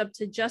been whipped up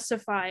to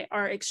justify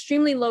our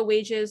extremely low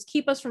wages,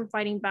 keep us from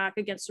fighting back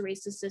against the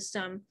racist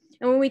system.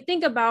 And when we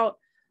think about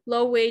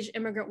low-wage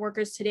immigrant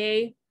workers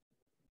today,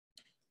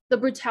 the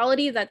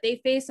brutality that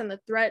they face and the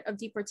threat of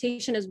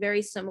deportation is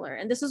very similar.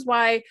 And this is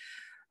why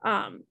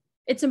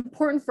it's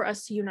important for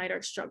us to unite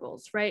our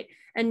struggles, right?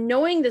 And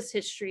knowing this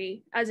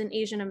history as an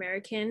Asian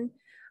American,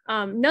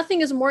 nothing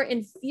is more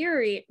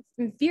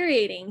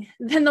infuriating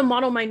than the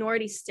model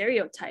minority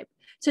stereotype.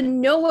 To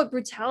know what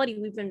brutality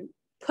we've been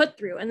put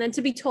through, and then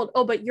to be told,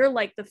 oh, but you're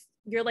like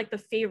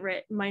the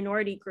favorite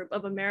minority group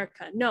of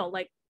America. No,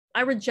 like,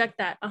 I reject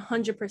that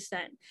 100%.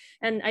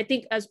 And I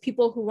think as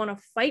people who want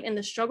to fight in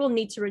the struggle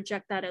need to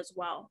reject that as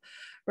well,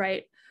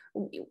 right?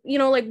 You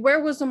know, like,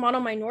 where was the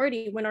model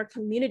minority when our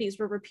communities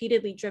were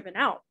repeatedly driven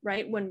out,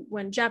 right?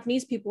 When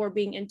Japanese people were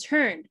being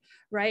interned,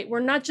 right? We're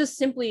not just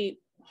simply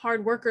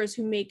hard workers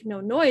who make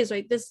no noise,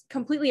 right? This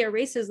completely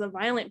erases the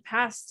violent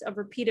past of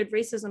repeated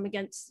racism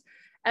against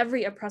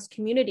every oppressed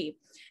community.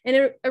 And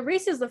it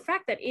erases the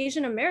fact that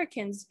Asian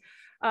Americans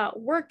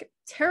work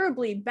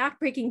terribly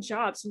backbreaking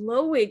jobs,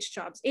 low-wage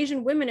jobs.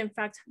 Asian women, in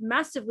fact,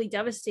 massively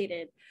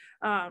devastated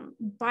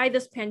by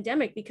this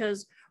pandemic,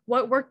 because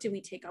what work do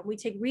we take on? We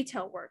take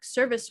retail work,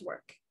 service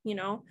work, you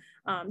know,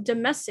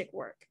 domestic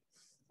work.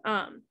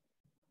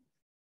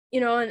 You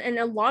know, and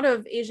a lot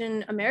of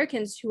Asian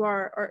Americans who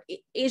are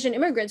Asian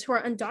immigrants who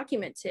are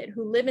undocumented,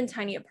 who live in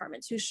tiny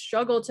apartments, who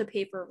struggle to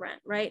pay for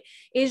rent, right?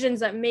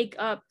 Asians that make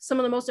up some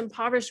of the most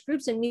impoverished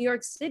groups in New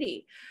York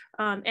City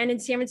and in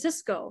San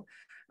Francisco.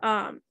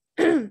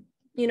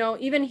 You know,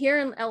 even here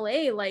in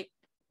LA, like,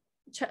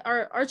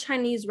 our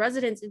Chinese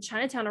residents in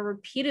Chinatown are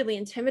repeatedly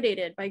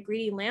intimidated by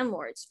greedy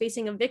landlords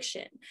facing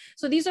eviction.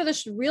 So these are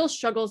the real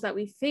struggles that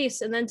we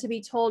face. And then to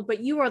be told,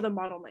 but you are the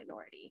model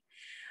minority,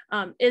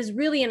 is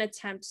really an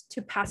attempt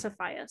to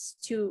pacify us,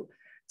 to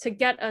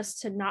get us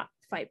to not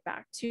fight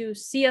back, to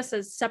see us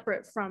as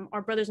separate from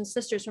our brothers and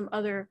sisters from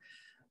other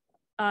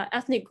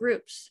ethnic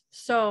groups.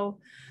 So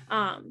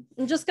I'm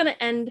just gonna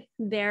end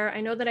there.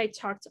 I know that I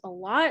talked a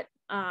lot,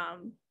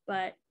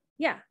 but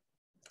yeah,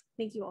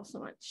 thank you all so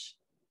much.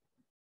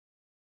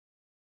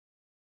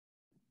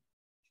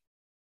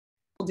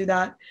 We'll do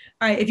that.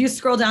 All right, if you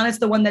scroll down, it's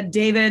the one that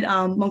David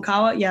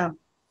Monkawa, yeah.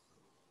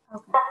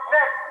 Okay.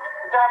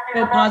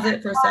 We'll pause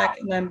it for a sec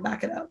and then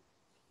back it up.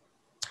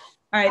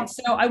 All right,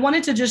 so I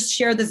wanted to just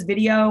share this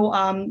video,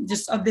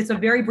 just of this, a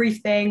very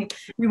brief thing.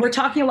 We were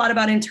talking a lot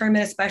about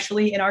internment,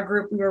 especially in our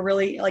group. We were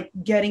really like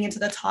getting into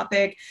the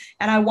topic,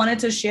 and I wanted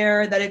to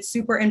share that it's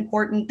super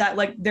important that,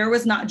 like, there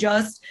was not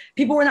just,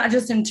 people were not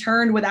just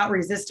interned without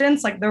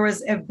resistance. Like, there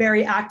was a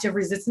very active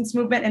resistance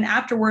movement, and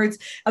afterwards,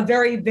 a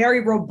very,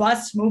 very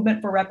robust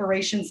movement for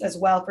reparations as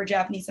well for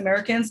Japanese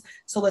Americans.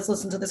 So let's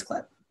listen to this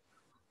clip.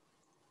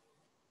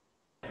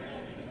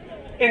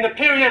 In the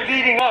period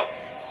leading up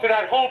to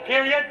that whole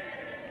period,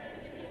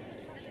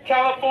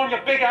 California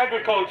big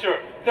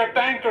agriculture, they're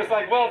bankers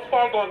like Wells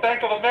Fargo and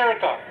Bank of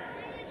America.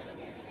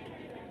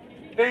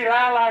 They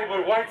allied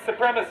with white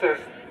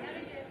supremacists,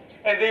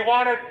 and they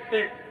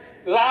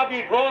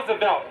lobbied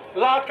Roosevelt,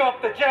 lock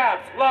up the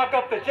Japs, lock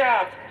up the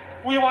Japs.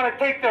 We want to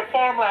take their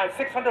farmland,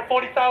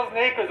 640,000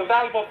 acres of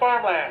valuable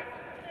farmland,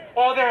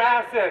 all their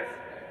assets,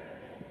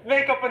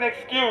 make up an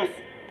excuse.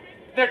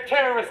 They're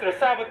terrorists, they're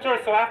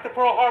saboteurs. So after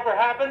Pearl Harbor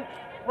happened,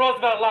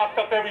 Roosevelt locked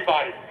up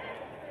everybody.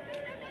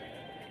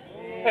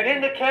 And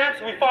in the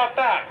camps, we fought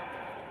back.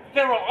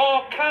 There were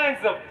all kinds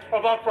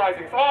of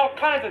uprisings, all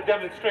kinds of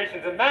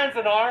demonstrations. In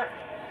Manzanar,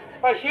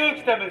 a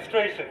huge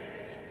demonstration.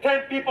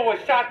 10 people were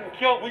shot and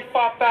killed. We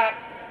fought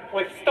back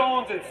with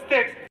stones and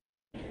sticks.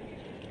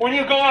 When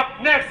you go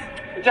up next,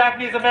 the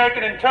Japanese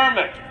American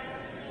internment,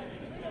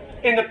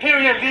 in the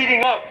period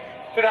leading up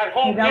to that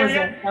whole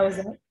period. That was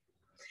it.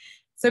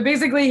 So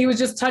basically, he was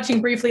just touching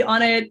briefly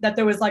on it, that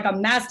there was like a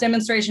mass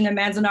demonstration in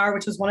Manzanar,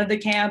 which was one of the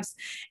camps,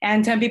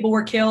 and 10 people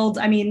were killed.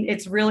 I mean,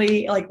 it's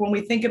really like when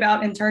we think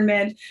about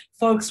internment,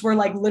 folks were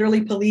like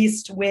literally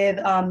policed with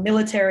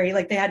military,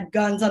 like they had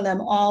guns on them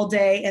all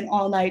day and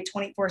all night,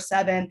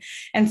 24/7.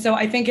 And so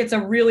I think it's a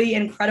really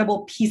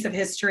incredible piece of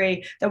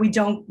history that we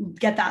don't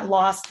get that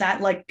lost, that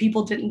like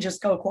people didn't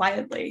just go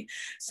quietly.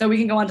 So we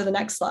can go on to the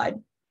next slide.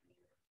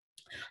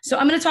 So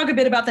I'm going to talk a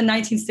bit about the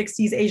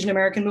 1960s Asian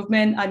American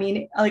movement. I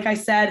mean, like I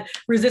said,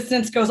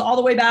 resistance goes all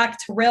the way back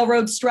to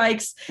railroad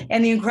strikes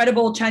and the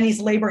incredible Chinese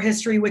labor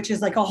history, which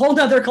is like a whole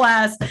nother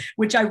class,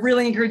 which I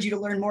really encourage you to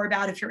learn more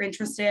about if you're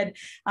interested.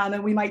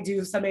 And we might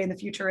do someday in the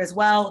future as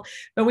well.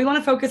 But we want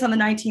to focus on the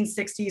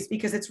 1960s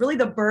because it's really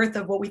the birth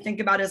of what we think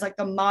about as like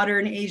the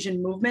modern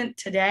Asian movement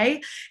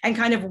today, and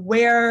kind of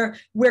where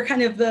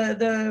kind of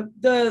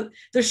the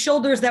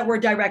shoulders that we're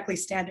directly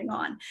standing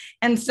on.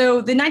 And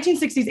so the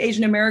 1960s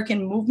Asian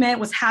American movement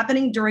was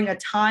happening during a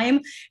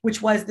time,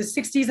 which was the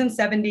 60s and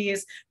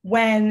 70s,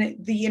 when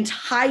the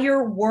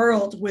entire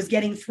world was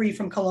getting free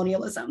from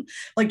colonialism.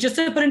 Like, just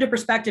to put into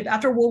perspective,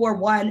 after World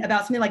War I,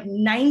 about something like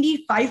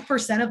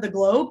 95% of the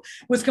globe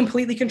was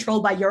completely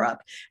controlled by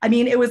Europe. I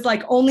mean, it was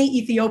like only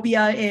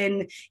Ethiopia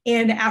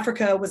in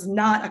Africa was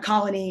not a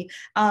colony.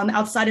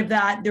 Outside of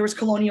that, there was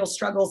colonial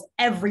struggles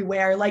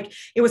everywhere. Like,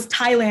 it was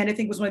Thailand, I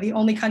think, was one of the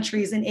only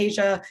countries in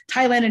Asia,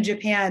 Thailand and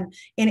Japan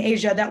in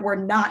Asia, that were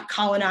not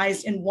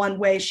colonized in one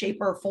way, shape,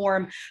 or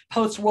form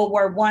post World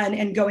War I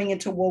and going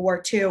into World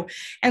War II.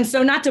 And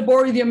so, not to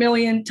bore you with a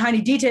million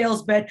tiny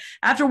details, but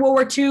after World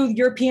War II,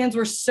 Europeans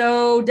were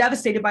so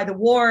devastated by the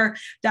war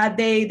that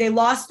they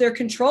lost their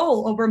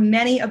control over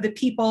many of the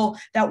people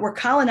that were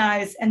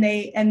colonized,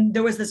 and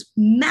there was this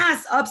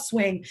mass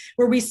upswing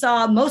where we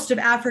saw most of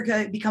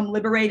Africa become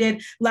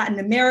liberated, Latin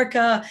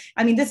America.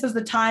 I mean, this is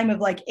the time of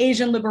like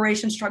Asian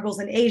liberation struggles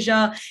in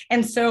Asia.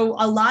 And so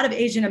a lot of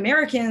Asian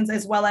Americans,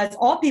 as well as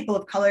all people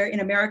of color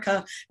in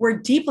America, were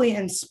deeply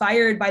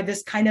inspired by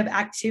this kind of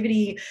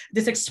activity,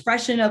 this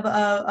expression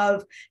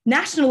of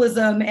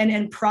nationalism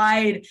and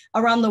pride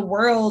around the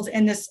world,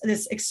 and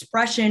this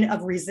expression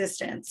of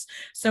resistance.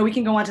 So we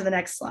can go on to the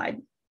next slide.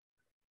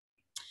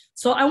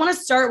 So I want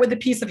to start with a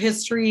piece of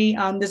history.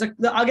 I'll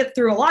get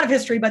through a lot of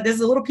history, but this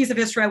is a little piece of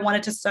history I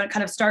wanted to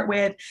start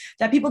with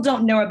that people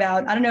don't know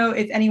about. I don't know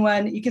if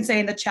anyone, you can say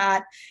in the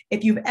chat,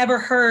 if you've ever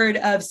heard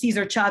of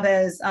Cesar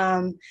Chavez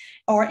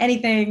or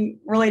anything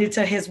related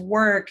to his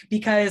work,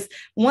 because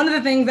one of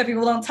the things that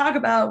people don't talk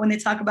about when they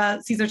talk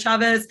about Cesar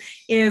Chavez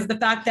is the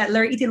fact that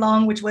Larry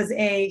Itilong,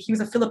 he was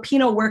a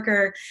Filipino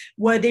worker,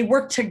 they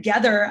worked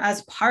together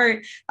as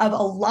part of a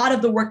lot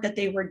of the work that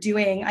they were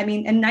doing. I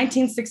mean, in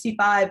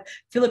 1965,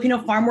 Filipino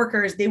farm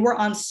workers, they were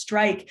on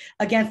strike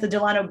against the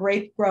Delano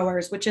grape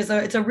growers, which is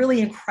it's a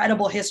really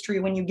incredible history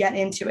when you get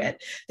into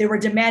it. They were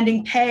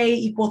demanding pay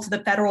equal to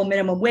the federal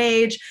minimum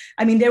wage.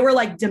 I mean, they were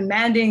like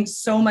demanding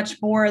so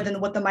much more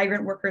than what the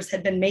migrant workers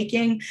had been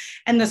making.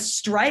 And the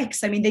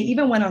strikes, I mean, they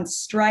even went on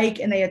strike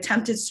and they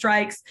attempted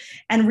strikes.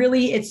 And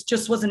really, it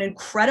just was an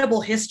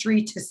incredible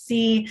history to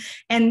see.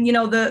 And, you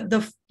know,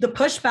 the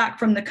pushback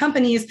from the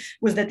companies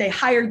was that they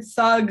hired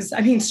thugs,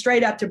 I mean,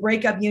 straight up, to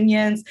break up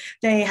unions.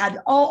 They had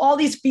all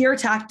these fear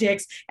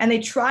tactics, and they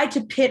tried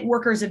to pit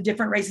workers of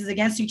different races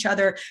against each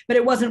other, but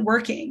it wasn't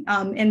working.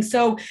 And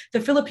so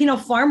the Filipino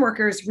farm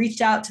workers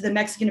reached out to the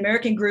Mexican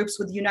American groups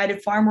with the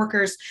United Farm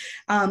Workers,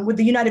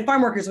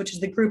 which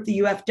is the group, the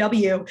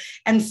UFW.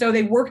 And so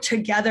they worked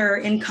together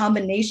in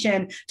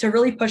combination to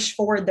really push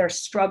forward their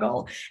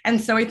struggle.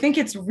 And so I think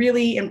it's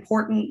really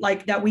important,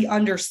 like, that we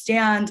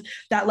understand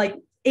that, like,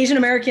 Asian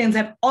Americans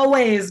have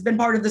always been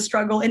part of the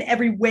struggle in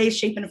every way,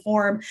 shape, and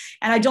form.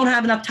 And I don't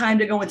have enough time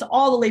to go into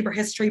all the labor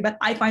history, but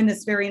I find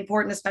this very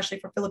important, especially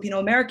for Filipino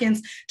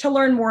Americans, to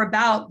learn more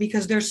about,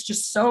 because there's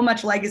just so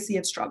much legacy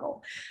of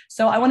struggle.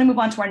 So I want to move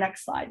on to our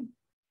next slide.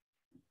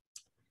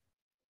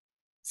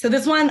 So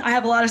this one, I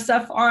have a lot of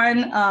stuff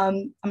on.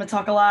 I'm going to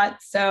talk a lot,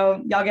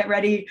 so y'all get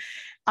ready.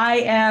 I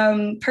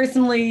am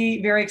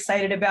personally very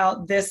excited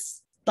about this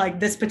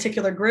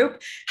particular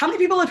group. How many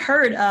people have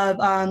heard of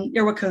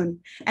Ir Wor Keun?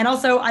 And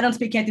also, I don't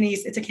speak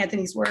Cantonese. It's a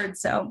Cantonese word,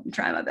 so I'm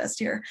trying my best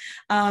here.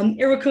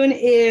 Ir Wor Keun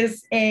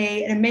is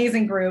an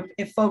amazing group.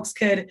 If folks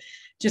could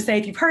just say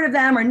if you've heard of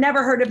them or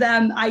never heard of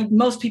them.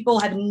 Most people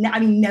have,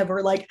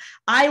 never. Like,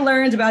 I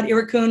learned about Ir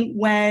Wor Keun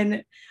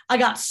when I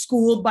got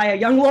schooled by a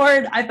young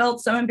lord. I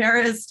felt so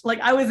embarrassed.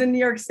 Like, I was in New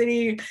York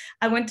City.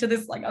 I went to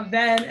this like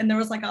event, and there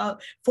was like a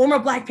former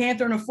Black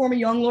Panther and a former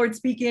young lord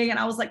speaking. And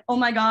I was like, oh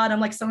my God, I'm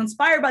like so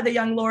inspired by the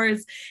young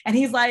lords. And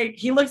he's like,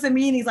 he looks at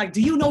me and he's like,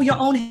 do you know your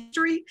own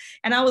history?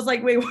 And I was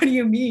like, wait, what do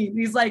you mean?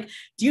 He's like,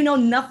 do you know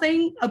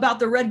nothing about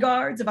the Red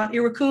Guards, about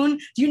Ir Wor Keun?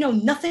 Do you know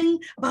nothing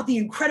about the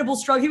incredible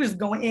struggle? He was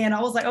going in.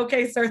 I was like,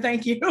 okay, sir,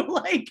 thank you.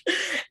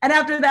 And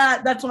after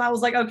that, that's when I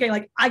was like, okay,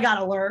 like, I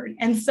gotta learn.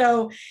 And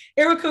so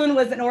Ir Wor Keun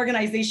was an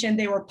organization.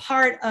 They were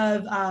part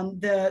of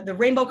the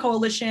Rainbow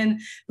Coalition,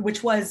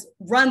 which was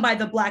run by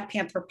the Black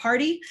Panther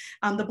Party.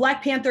 The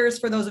Black Panthers,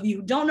 for those of you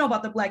who don't know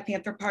about the Black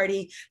Panther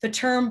Party, the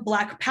term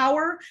Black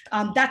Power,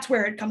 that's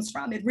where it comes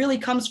from. It really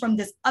comes from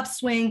this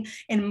upswing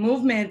in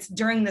movement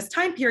during this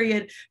time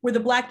period where the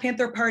Black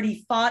Panther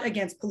Party fought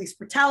against police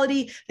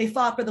brutality. They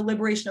fought for the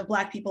liberation of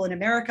Black people in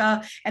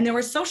America. And they were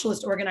a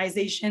socialist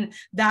organization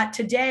that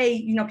today,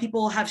 you know,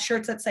 people have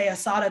shirts that say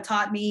Assata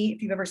taught me,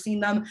 if you've ever seen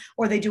them,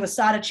 or they do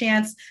Assata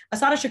chants.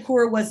 Assata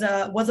Shakur was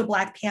a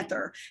Black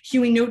Panther.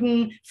 Huey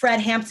Newton, Fred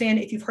Hampton,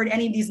 if you've heard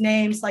any of these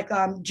names, like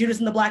Judas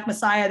and the Black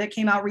Messiah that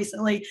came out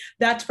recently,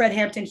 that's Fred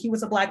Hampton. He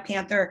was a Black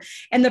Panther.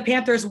 And the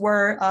Panthers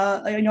were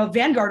a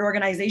vanguard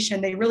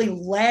organization. They really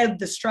led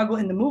the struggle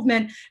in the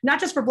movement, not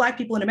just for Black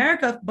people in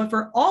America, but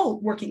for all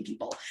working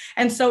people.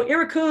 And so Ir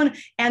Wor Keun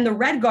and the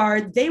Red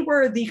Guard, they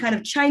were the kind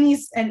of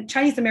Chinese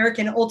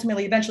American,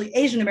 ultimately eventually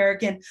Asian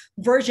American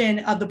version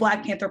of the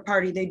Black Panther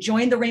Party. They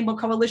joined the Rainbow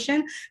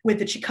Coalition with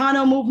the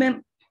Chicano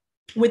movement,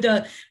 with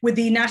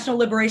the national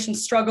liberation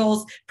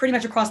struggles pretty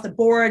much across the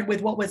board,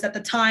 with what was at the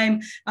time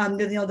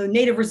the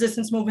native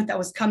resistance movement that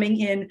was coming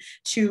in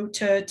to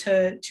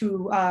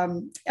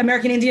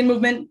American Indian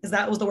movement, because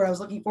that was the word I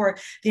was looking for,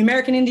 the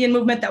American Indian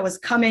movement that was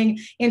coming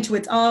into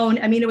its own.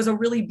 I mean, it was a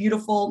really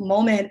beautiful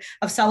moment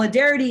of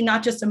solidarity,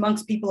 not just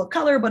amongst people of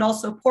color, but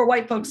also poor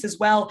white folks as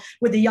well,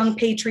 with the Young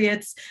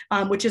Patriots,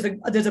 which is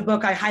there's a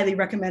book I highly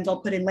recommend, I'll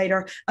put in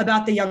later,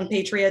 about the Young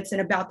Patriots and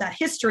about that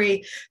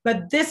history.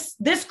 But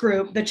this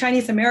group, the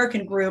Chinese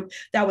American group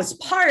that was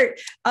part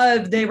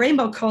of the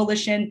Rainbow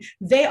Coalition,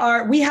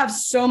 we have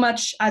so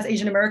much as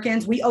Asian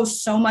Americans, we owe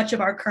so much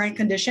of our current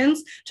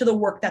conditions to the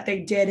work that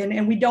they did,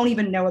 and we don't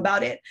even know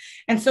about it.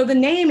 And so the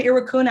name Ir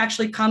Wor Keun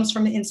actually comes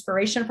from the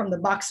inspiration from the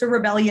Boxer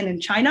Rebellion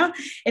in China.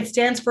 It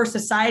stands for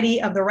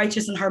Society of the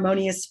Righteous and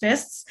Harmonious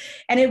Fists.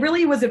 And it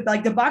really was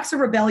like the Boxer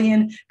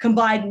Rebellion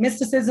combined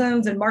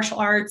mysticisms and martial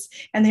arts,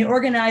 and they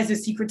organized the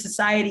secret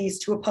societies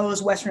to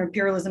oppose Western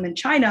imperialism in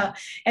China.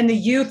 And the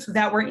youth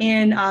that were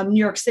in New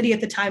York City at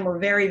the time were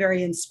very,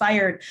 very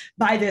inspired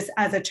by this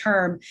as a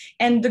term.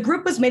 And the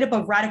group was made up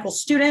of radical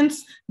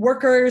students,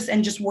 workers,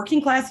 and just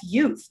working class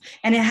youth.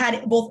 And it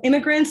had both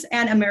immigrants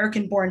and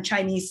American-born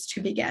Chinese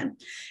to begin.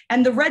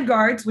 And the Red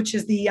Guards, which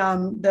is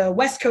the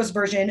West Coast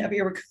version of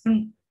Ir Wor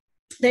Keun,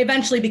 they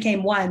eventually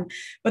became one.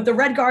 But the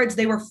Red Guards,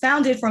 they were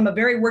founded from a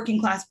very working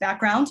class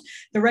background.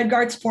 The Red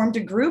Guards formed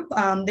a group.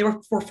 They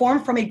were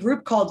formed from a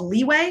group called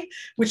Leeway,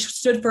 which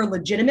stood for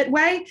Legitimate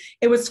Way.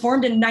 It was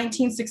formed in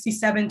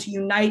 1967 to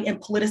unite and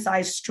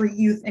politicize street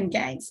youth and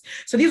gangs.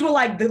 So these were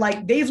like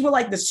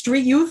the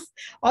street youth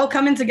all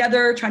coming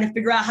together, trying to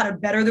figure out how to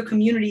better the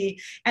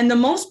community. And the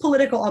most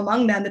political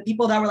among them, the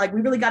people that were like,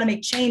 we really got to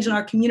make change in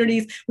our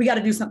communities. We got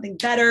to do something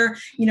better.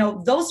 You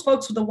know, those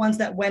folks were the ones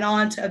that went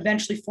on to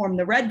eventually form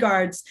the Red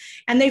Guards.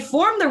 And they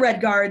formed the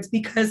Red Guards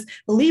because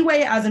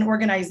Leeway as an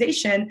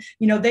organization,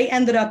 you know, they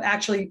ended up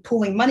actually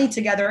pooling money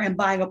together and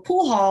buying a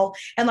pool hall,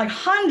 and like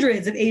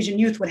hundreds of Asian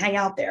youth would hang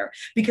out there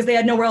because they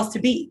had nowhere else to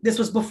be. This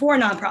was before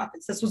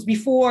nonprofits. This was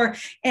before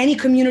any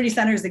community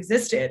centers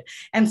existed.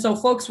 And so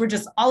folks were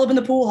just all up in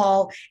the pool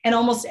hall, and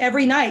almost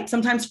every night,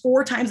 sometimes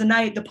 4 times a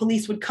night, the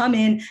police would come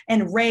in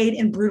and raid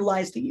and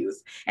brutalize the youth.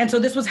 And so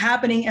this was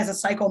happening as a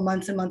cycle,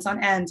 months and months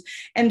on end.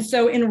 And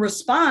so in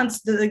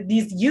response,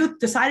 these youth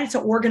decided to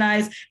organize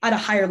at a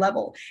higher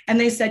level. And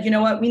they said, you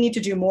know what, we need to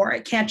do more.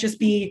 It can't just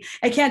be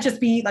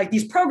like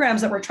these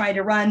programs that we're trying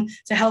to run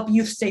to help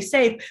youth stay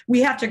safe. We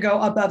have to go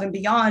above and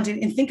beyond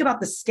and think about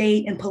the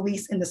state and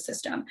police in the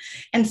system.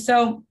 And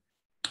so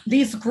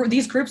these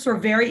groups were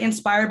very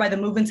inspired by the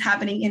movements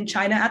happening in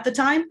China at the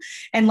time.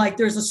 And like,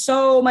 there's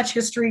so much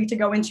history to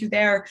go into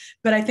there,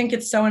 but I think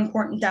it's so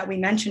important that we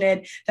mention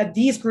it, that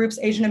these groups,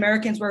 Asian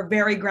Americans, were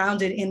very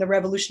grounded in the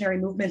revolutionary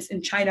movements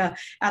in China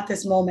at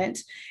this moment.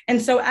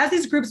 And so as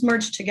these groups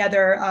merged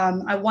together,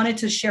 I wanted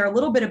to share a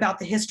little bit about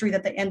the history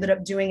that they ended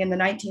up doing in the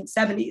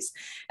 1970s.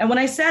 And when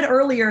I said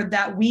earlier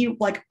that we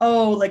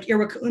owe Ir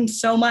Wor Keun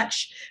so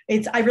much,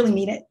 I really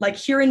mean it. Like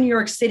here in New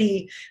York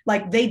City,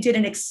 like they did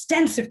an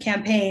extensive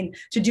campaign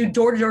to do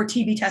door-to-door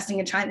TB testing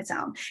in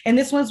Chinatown. And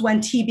this was when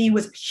TB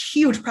was a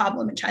huge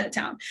problem in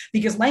Chinatown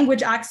because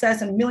language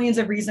access and millions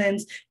of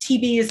reasons,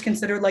 TB is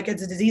considered like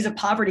it's a disease of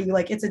poverty,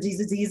 like it's a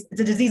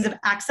disease of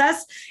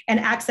access and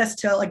access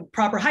to like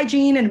proper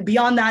hygiene. And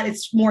beyond that,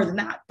 it's more than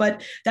that.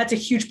 But that's a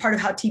huge part of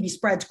how TB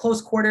spreads,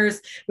 close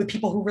quarters with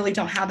people who really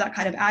don't have that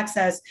kind of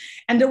access.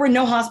 And there were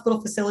no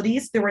hospital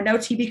facilities, there were no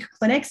TB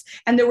clinics,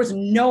 and there was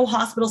no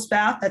hospital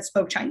staff that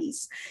spoke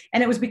Chinese.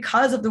 And it was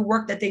because of the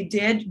work that they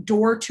did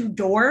door to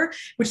door,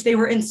 which they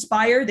were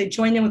inspired. They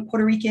joined in with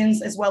Puerto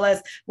Ricans as well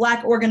as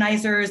Black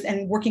organizers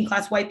and working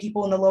class white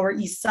people in the Lower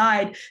East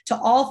Side to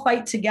all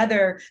fight together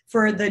together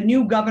for the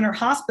new Governor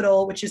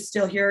Hospital, which is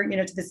still here,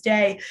 to this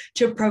day,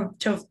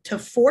 to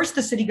force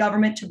the city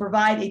government to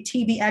provide a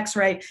TB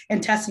X-ray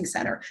and testing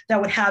center that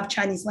would have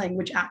Chinese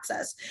language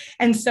access.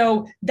 And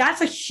so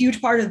that's a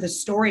huge part of the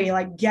story,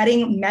 like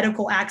getting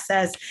medical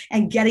access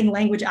and getting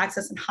language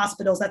access in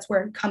hospitals. That's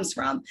where it comes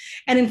from.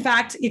 And in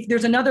fact, if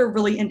there's another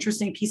really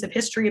interesting piece of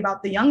history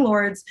about the Young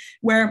Lords,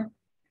 where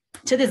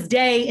to this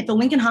day, at the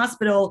Lincoln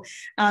Hospital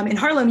in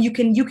Harlem, you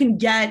can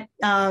get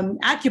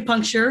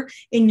acupuncture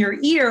in your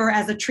ear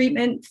as a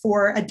treatment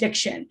for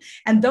addiction.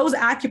 And those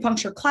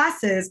acupuncture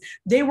classes,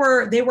 they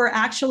were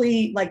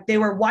actually they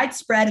were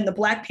widespread in the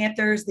Black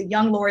Panthers, the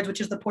Young Lords,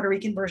 which is the Puerto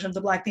Rican version of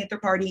the Black Panther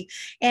Party,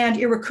 and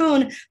Ir Wor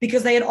Keun,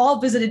 because they had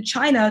all visited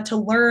China to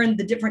learn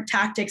the different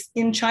tactics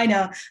in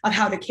China of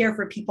how to care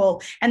for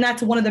people. And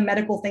that's one of the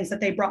medical things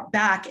that they brought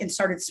back and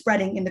started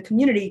spreading in the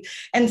community.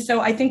 And so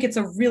I think it's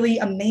a really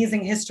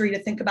amazing history to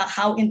think about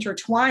how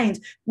intertwined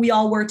we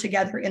all were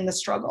together in the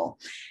struggle.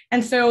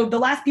 And so the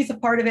last piece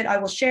of part of it I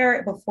will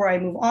share before I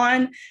move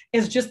on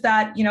is just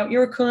that, Ir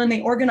Wor Keun,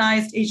 they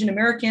organized Asian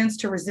Americans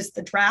to resist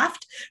the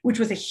draft, which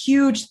was a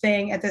huge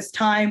thing at this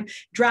time.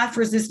 Draft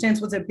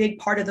resistance was a big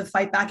part of the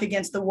fight back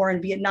against the war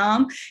in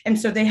Vietnam. And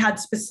so they had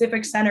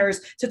specific centers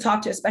to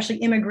talk to especially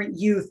immigrant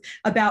youth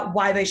about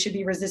why they should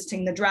be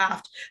resisting the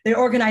draft. They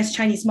organized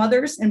Chinese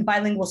mothers in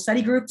bilingual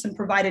study groups and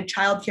provided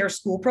childcare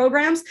school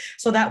programs.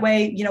 So that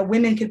way,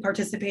 women could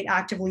participate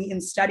actively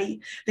in study.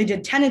 They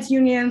did tenants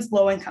unions,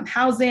 low-income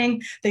housing.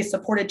 They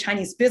supported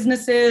Chinese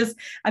businesses.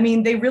 I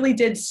mean, they really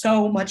did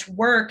so much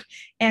work.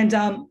 And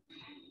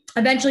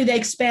eventually, they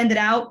expanded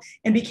out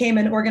and became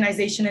an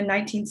organization in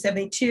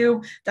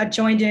 1972 that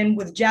joined in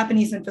with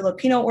Japanese and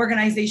Filipino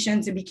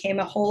organizations and became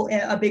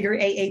a bigger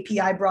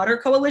AAPI broader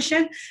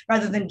coalition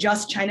rather than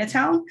just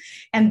Chinatown.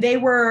 And they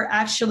were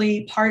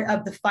actually part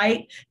of the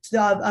fight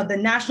of the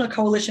National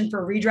Coalition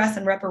for Redress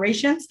and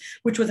Reparations,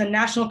 which was a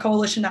national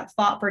coalition that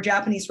fought for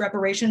Japanese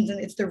reparations.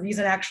 And it's the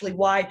reason actually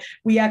why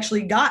we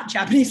actually got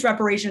Japanese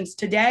reparations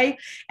today.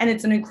 And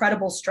it's an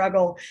incredible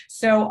struggle.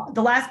 So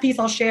the last piece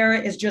I'll share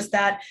is just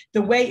that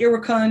the way Ir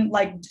Wor Keun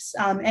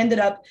ended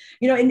up,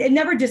 it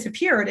never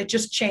disappeared. It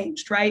just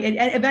changed, right? And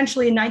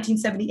eventually in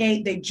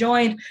 1978, they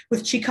joined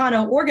with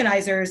Chicano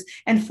organizers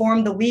and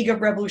formed the League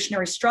of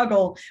Revolutionary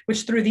Struggle,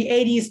 which through the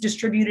 80s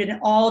distributed an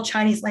all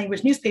Chinese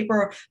language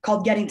newspaper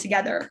called Getting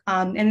Together.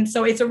 And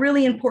so it's a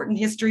really important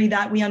history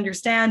that we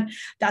understand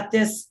that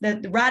this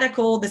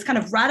kind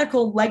of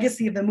radical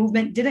legacy of the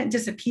movement didn't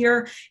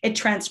disappear. It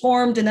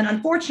transformed. And then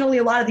unfortunately,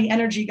 a lot of the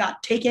energy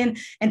got taken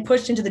and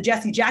pushed into the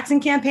Jesse Jackson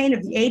campaign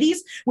of the 80s,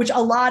 which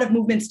a lot of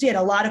movements did.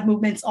 A lot of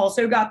movements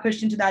also got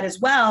pushed into that as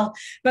well.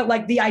 But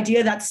the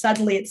idea that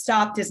suddenly it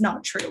stopped is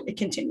not true. It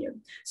continued.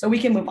 So we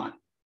can move on.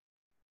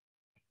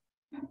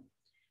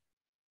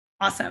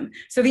 Awesome.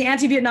 So the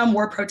anti-Vietnam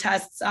War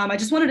protests, I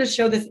just wanted to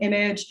show this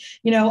image.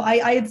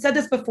 I had said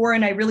this before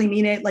and I really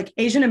mean it,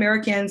 Asian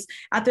Americans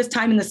at this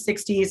time in the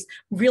 60s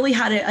really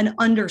had an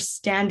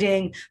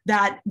understanding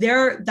that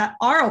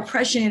our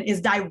oppression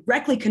is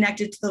directly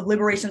connected to the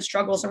liberation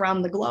struggles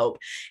around the globe.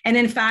 And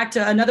in fact,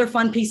 another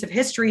fun piece of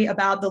history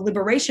about the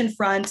Liberation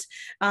Front,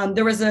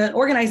 there was an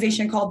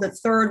organization called the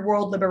Third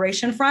World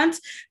Liberation Front.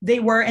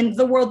 And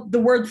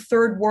the word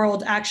Third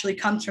World actually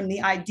comes from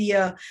the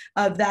idea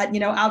of that,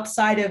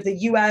 outside of the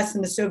US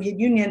and the Soviet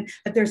Union,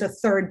 that there's a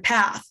third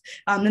path.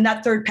 And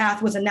that third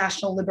path was a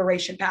national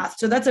liberation path.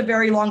 So that's a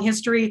very long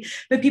history,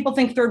 but people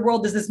think third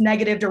world is this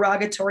negative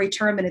derogatory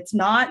term, and it's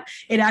not.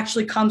 It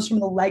actually comes from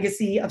the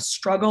legacy of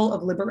struggle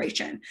of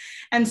liberation.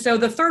 And so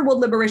the third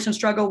world liberation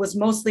struggle was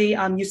mostly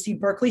UC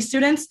Berkeley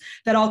students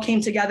that all came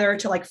together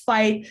to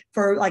fight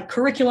for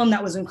curriculum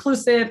that was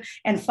inclusive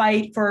and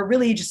fight for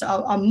really just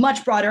a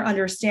much broader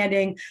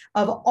understanding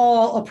of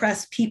all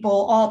oppressed people,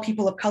 all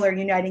people of color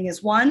uniting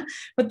as one.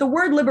 But the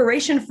word liberation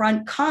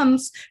Front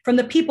comes from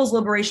the People's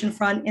Liberation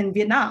Front in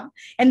Vietnam.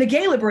 And the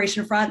Gay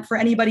Liberation Front, for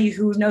anybody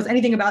who knows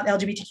anything about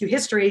LGBTQ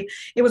history,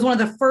 it was one of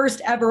the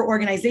first ever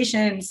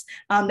organizations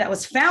that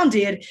was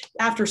founded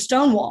after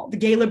Stonewall. The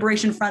Gay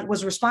Liberation Front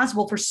was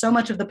responsible for so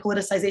much of the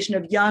politicization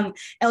of young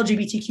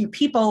LGBTQ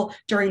people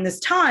during this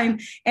time.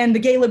 And the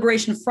Gay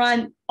Liberation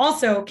Front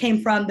also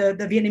came from the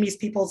Vietnamese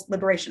People's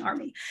Liberation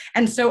Army.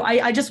 And so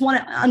I just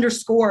want to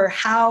underscore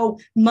how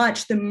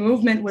much the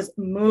movement was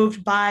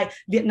moved by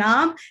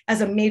Vietnam as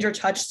a major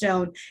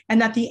touchstone,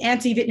 and that the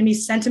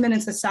anti-Vietnamese sentiment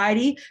in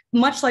society,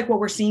 much like what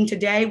we're seeing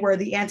today, where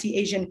the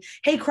anti-Asian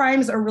hate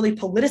crimes are really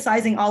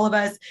politicizing all of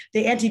us,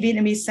 the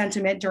anti-Vietnamese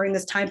sentiment during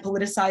this time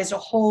politicized a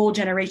whole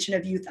generation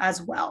of youth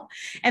as well.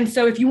 And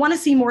so if you want to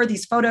see more of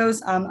these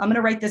photos, I'm going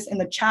to write this in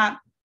the chat.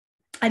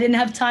 I didn't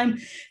have time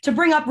to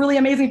bring up really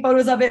amazing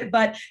photos of it,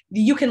 but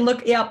you can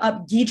look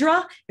up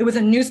Ghidra. It was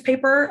a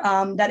newspaper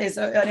that is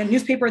a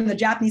newspaper in the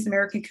Japanese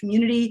American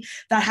community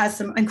that has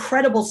some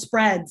incredible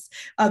spreads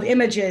of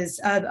images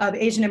of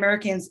Asian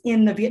Americans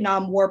in the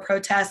Vietnam War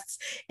protests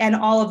and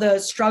all of the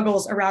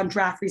struggles around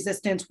draft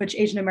resistance, which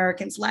Asian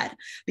Americans led,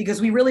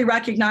 because we really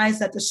recognize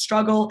that the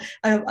struggle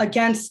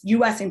against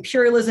US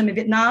imperialism in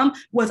Vietnam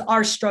was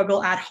our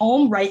struggle at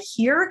home right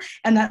here,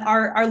 and that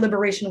our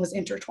liberation was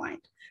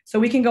intertwined. So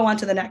we can go on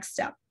to the next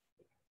step,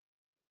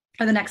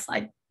 or the next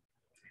slide.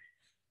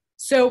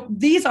 So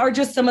these are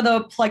just some of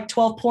the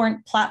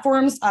 12-point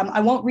platforms.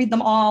 I won't read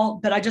them all,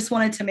 but I just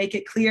wanted to make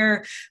it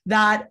clear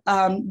that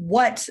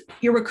what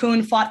Ir Wor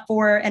Keun fought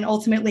for, and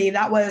ultimately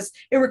that was,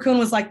 Ir Wor Keun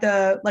was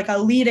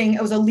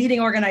it was a leading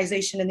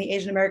organization in the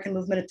Asian American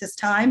movement at this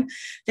time.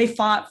 They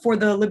fought for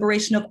the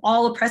liberation of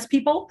all oppressed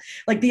people.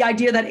 Like, the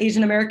idea that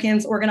Asian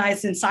Americans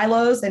organized in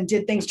silos and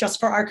did things just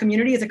for our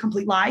community is a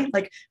complete lie.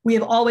 Like, we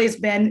have always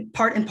been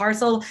part and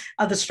parcel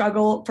of the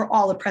struggle for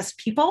all oppressed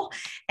people.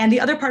 And the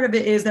other part of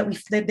it is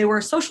that they were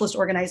a socialist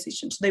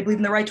organization. So they believed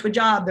in the right to a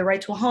job, the right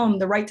to a home,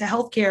 the right to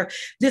healthcare.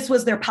 This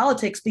was their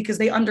politics, because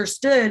they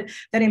understood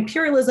that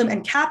imperialism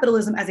and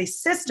capitalism as a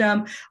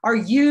system are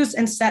used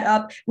and set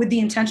up with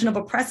the intention of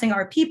oppressing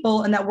our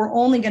people, and that we're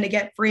only going to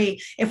get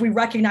free if we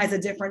recognize a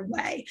different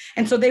way.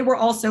 And so they were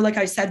also, like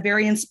I said,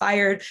 very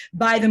inspired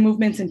by the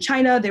movements in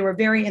China. They were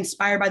very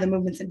inspired by the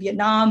movements in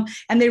Vietnam,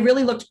 and they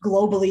really looked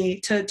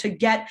globally to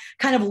get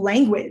kind of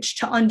language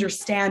to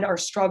understand our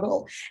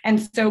struggle.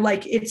 And so,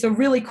 it's a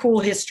really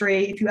cool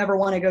history. If you ever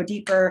want to go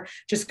deeper,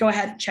 just go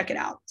ahead and check it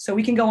out. So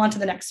we can go on to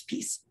the next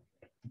piece.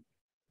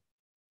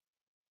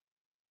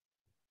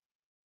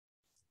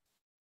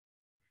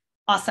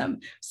 Awesome.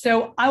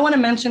 So I want to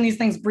mention these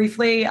things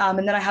briefly, and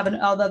then I have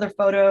another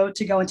photo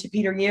to go into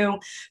Peter Yu.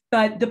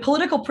 But the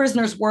political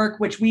prisoners work,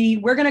 which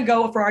we're going to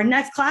go for our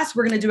next class,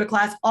 we're going to do a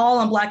class all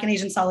on Black and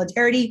Asian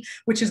solidarity,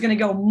 which is going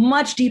to go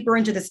much deeper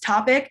into this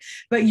topic.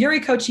 But Yuri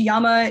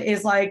Kochiyama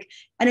is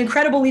an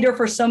incredible leader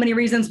for so many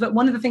reasons. But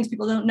one of the things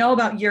people don't know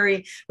about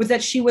Yuri was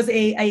that she was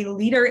a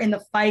leader in the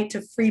fight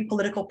to free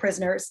political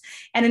prisoners.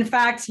 And in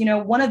fact,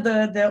 one of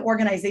the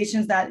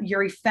organizations that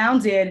Yuri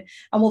founded,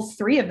 well,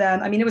 3 of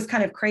them, it was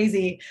kind of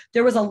crazy.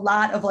 There was a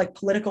lot of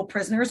political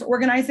prisoners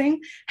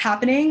organizing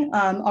happening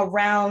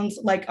around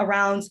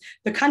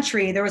the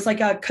country. There was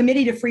a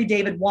committee to free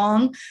David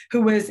Wong,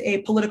 who was a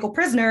political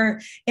prisoner,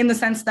 in the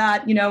sense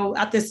that,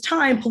 at this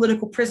time,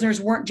 political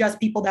prisoners weren't just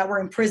people that were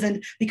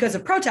imprisoned because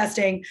of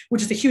protesting,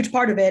 which is a huge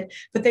part of it,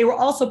 but they were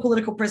also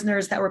political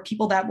prisoners that were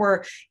people that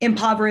were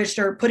impoverished,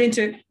 or put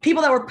into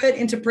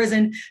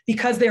prison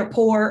because they're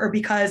poor or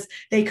because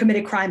they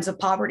committed crimes of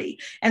poverty.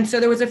 And so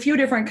there was a few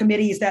different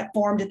committees that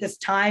formed at this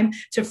time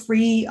to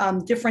free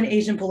different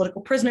Asian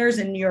political prisoners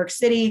in New York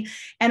City.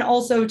 And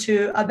also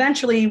to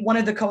eventually, one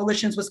of the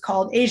coalitions was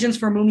called Asians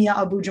for Mumia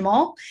Abu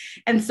Jamal.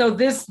 And so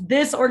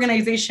this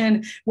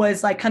organization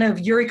was kind of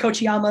Yuri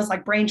Kochiyama's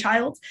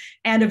brainchild.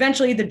 And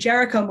eventually the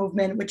Jericho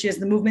movement, which is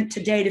the movement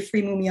today to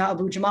free Mumia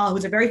Abu Jamal,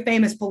 who's a very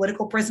famous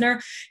political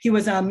prisoner. He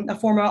was a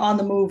former On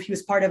the Move. He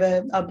was part of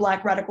a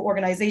Black radical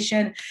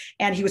organization,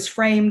 and he was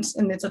framed.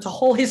 And it's a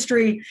whole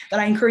history that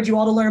I encourage you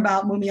all to learn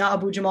about Mumia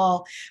Abu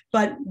Jamal.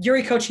 But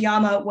Yuri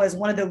Kochiyama was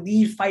one of the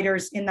lead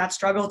fighters in that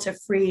struggle to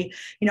free,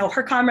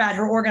 her comrade,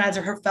 her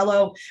organizer, her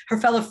fellow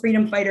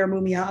freedom fighter,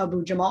 Mumia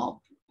Abu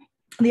Jamal.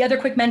 The other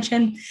quick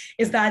mention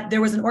is that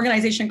there was an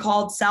organization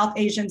called South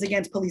Asians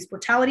Against Police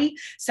Brutality.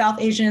 South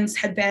Asians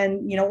had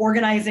been,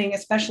 organizing,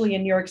 especially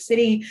in New York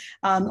City.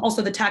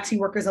 Also the Taxi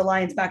Workers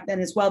Alliance back then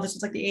as well. This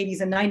was the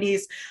 80s and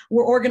 90s.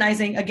 Were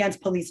organizing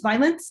against police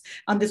violence.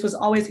 This was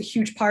always a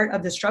huge part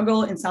of the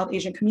struggle in South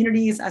Asian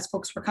communities as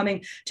folks were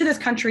coming to this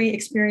country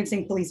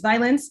experiencing police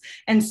violence.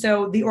 And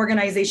so the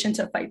organization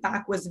to fight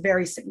back was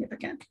very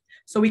significant.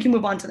 So we can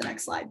move on to the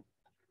next slide.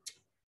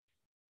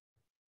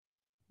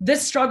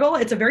 This struggle,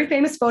 it's a very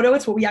famous photo.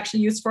 It's what we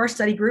actually use for our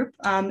study group.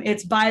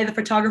 It's by the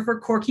photographer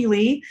Corky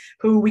Lee,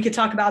 who we could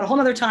talk about a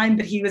whole other time,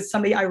 but he was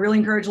somebody I really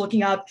encourage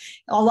looking up.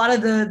 A lot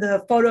of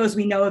the photos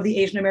we know of the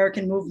Asian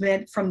American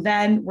movement from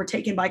then were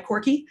taken by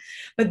Corky.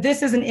 But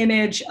this is an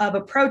image of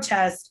a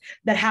protest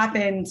that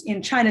happened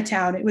in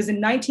Chinatown. It was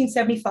in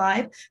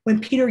 1975 when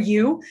Peter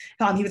Yu,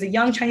 he was a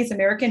young Chinese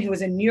American who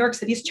was in New York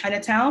City's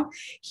Chinatown.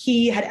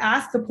 He had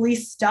asked the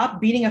police stop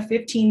beating a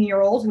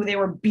 15-year-old who they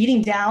were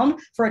beating down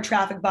for a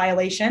traffic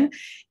violation.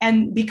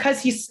 And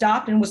because he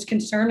stopped and was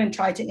concerned and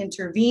tried to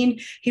intervene,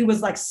 he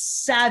was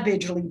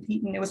savagely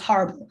beaten. It was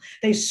horrible.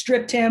 They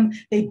stripped him,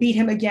 they beat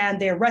him again,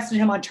 they arrested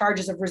him on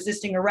charges of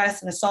resisting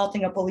arrest and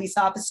assaulting a police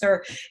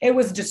officer. It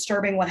was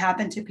disturbing what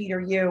happened to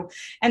Peter Yu.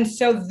 And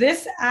so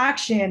this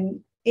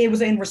action it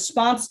was in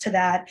response to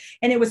that.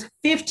 And it was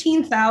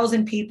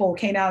 15,000 people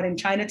came out in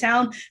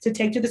Chinatown to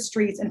take to the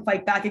streets and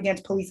fight back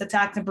against police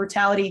attacks and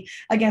brutality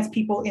against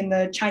people in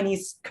the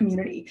Chinese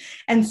community.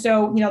 And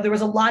so, there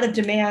was a lot of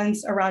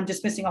demands around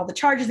dismissing all the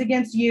charges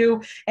against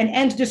you and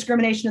end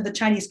discrimination of the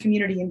Chinese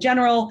community in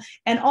general.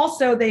 And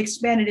also they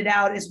expanded it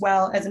out as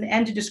well as an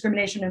end to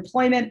discrimination in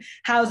employment,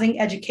 housing,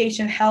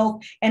 education,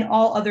 health, and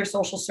all other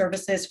social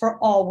services for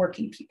all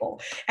working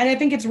people. And I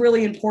think it's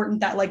really important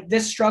that like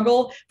this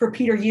struggle for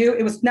Peter Yu,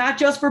 it was not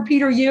just for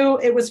Peter Yu,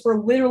 it was for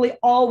literally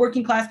all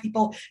working class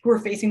people who are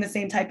facing the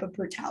same type of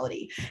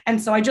brutality.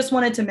 And so I just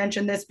wanted to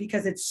mention this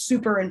because it's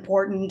super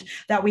important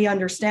that we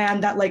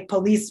understand that like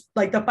police,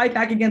 like the fight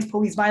back against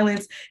police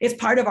violence is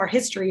part of our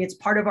history. It's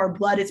part of our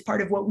blood. It's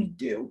part of what we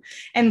do.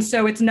 And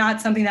so it's not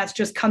something that's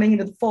just coming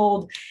into the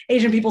fold.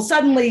 Asian people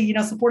suddenly,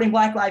 supporting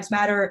Black Lives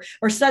Matter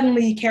or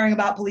suddenly caring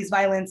about police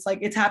violence. Like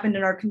it's happened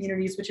in our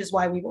communities, which is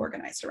why we've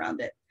organized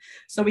around it.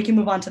 So we can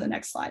move on to the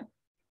next slide.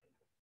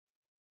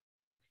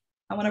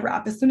 I want to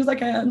wrap as soon as I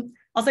can.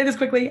 I'll say this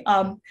quickly.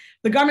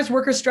 The garment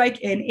workers strike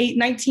in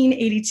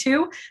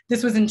 1982.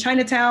 This was in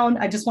Chinatown.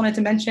 I just wanted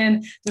to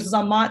mention, this was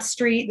on Mott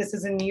Street. This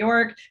is in New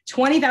York.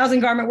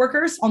 20,000 garment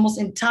workers, almost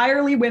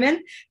entirely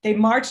women. They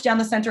marched down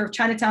the center of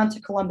Chinatown to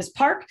Columbus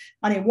Park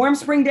on a warm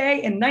spring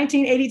day in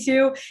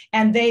 1982.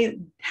 And they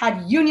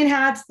had union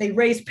hats, they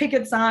raised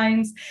picket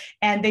signs,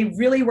 and they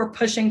really were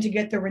pushing to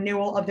get the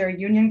renewal of their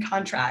union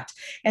contract.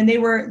 And they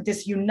were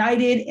this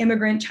united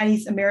immigrant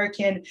Chinese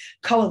American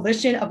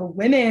coalition of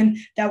women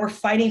that were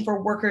fighting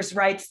for workers'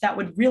 rights that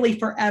would really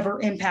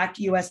forever impact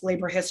US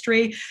labor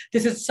history.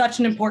 This is such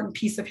an important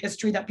piece of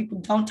history that people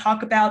don't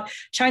talk about.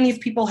 Chinese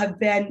people have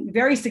been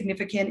very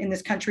significant in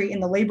this country in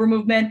the labor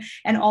movement,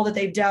 and all that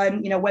they've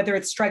done, whether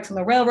it's strikes on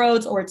the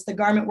railroads or it's the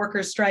garment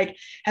workers strike,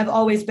 have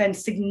always been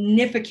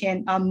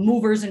significant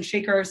movers and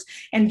shakers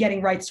and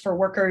getting rights for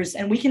workers.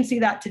 And we can see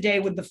that today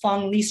with the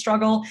Fong Li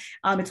struggle.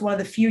 It's one of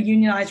the few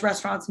unionized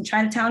restaurants in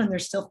Chinatown, and they're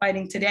still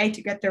fighting today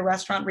to get their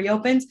restaurant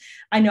reopened.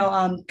 I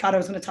know Kato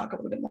is going to talk a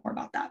little bit more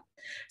about that.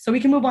 So we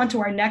can move on to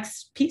our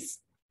next piece.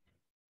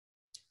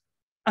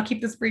 I'll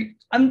keep this brief.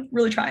 I'm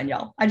really trying,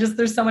 y'all.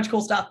 There's so much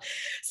cool stuff.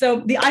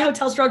 So the I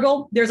Hotel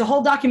struggle, there's a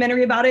whole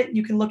documentary about it.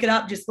 You can look it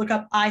up. Just look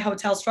up I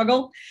Hotel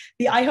struggle.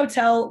 The I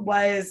Hotel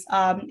was,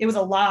 it was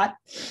a lot.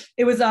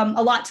 It was a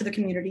lot to the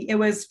community. It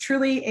was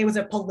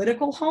a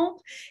political home.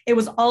 It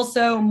was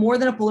also more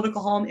than a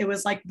political home. It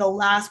was like the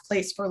last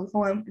place for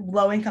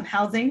low income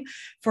housing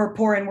for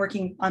poor and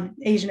working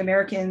Asian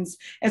Americans,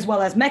 as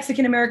well as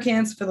Mexican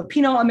Americans,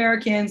 Filipino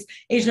Americans,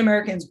 Asian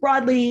Americans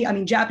broadly.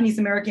 Japanese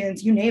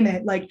Americans, you name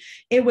it. Like,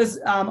 it was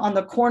on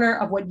the corner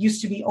of what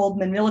used to be Old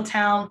Manila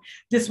Town.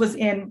 This was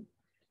in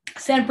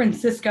San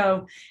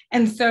Francisco.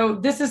 And so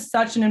this is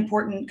such an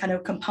important kind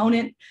of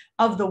component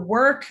of the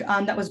work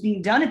that was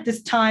being done at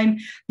this time,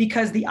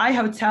 because the I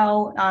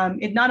Hotel,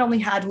 it not only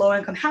had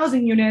low-income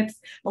housing units,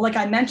 but like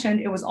I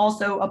mentioned, it was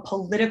also a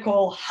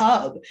political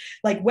hub.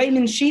 Like Wei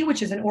Min Shi,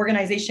 which is an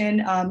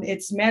organization,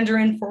 it's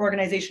Mandarin for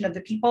Organization of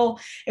the People.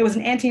 It was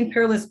an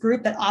anti-imperialist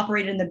group that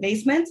operated in the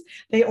basement.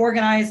 They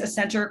organized a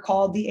center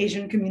called the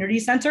Asian Community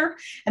Center,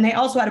 and they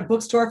also had a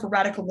bookstore for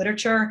radical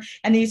literature,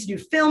 and they used to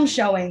do film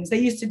showings. They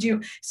used to do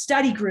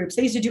study groups.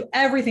 They used to do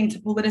everything to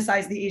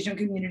politicize the Asian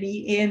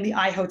community in the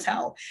I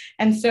Hotel.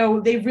 And so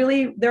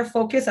their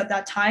focus at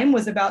that time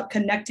was about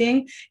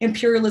connecting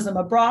imperialism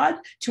abroad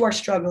to our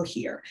struggle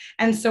here.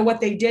 And so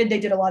what they did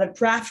a lot of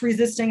draft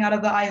resisting out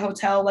of the I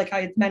Hotel, like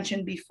I had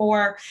mentioned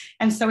before.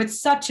 And so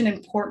it's such an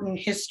important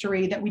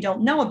history that we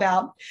don't know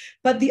about.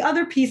 But the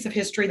other piece of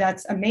history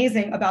that's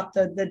amazing about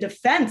the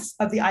defense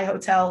of the I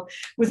Hotel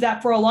was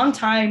that for a long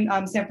time,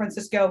 San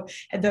Francisco,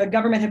 the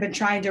government had been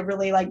trying to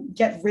really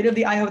get rid of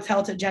the I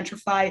Hotel to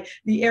gentrify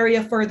the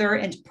area further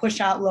and to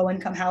push out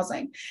low-income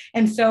housing.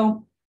 And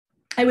so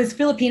it was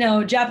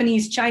Filipino,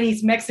 Japanese,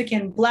 Chinese,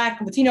 Mexican, Black,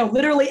 Latino,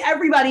 literally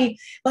everybody,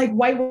 like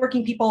white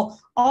working people,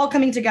 all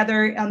coming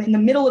together in the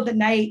middle of the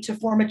night to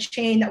form a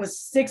chain that was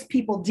 6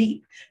 people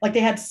deep. Like they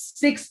had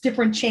 6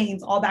 different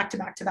chains all back to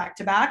back to back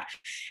to back.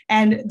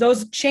 And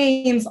those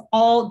chains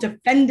all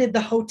defended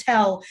the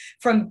hotel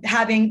from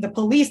having the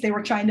police. They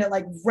were trying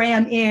to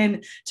ram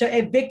in to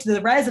evict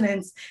the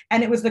residents.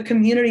 And it was the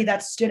community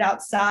that stood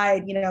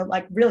outside,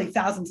 really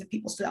thousands of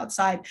people stood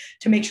outside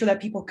to make sure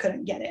that people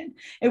couldn't get in.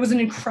 It was an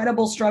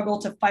incredible struggle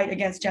to fight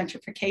against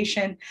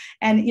gentrification.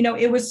 And,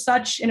 it was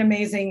such an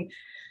amazing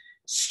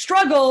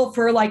struggle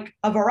for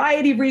a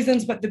variety of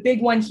reasons, but the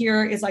big one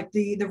here is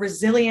the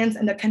resilience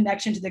and the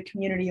connection to the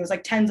community. It was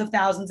tens of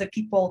thousands of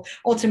people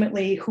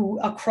ultimately who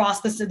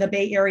across the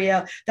Bay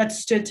Area that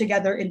stood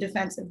together in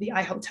defense of the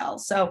I Hotel.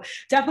 So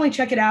definitely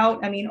check it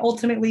out.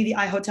 Ultimately the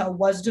I Hotel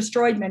was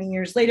destroyed many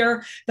years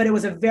later, but it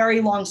was a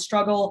very long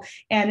struggle.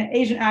 And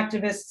Asian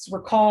activists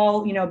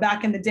recall,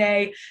 back in the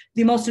day,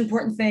 the most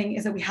important thing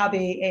is that we have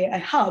a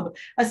hub,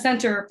 a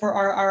center for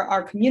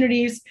our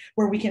communities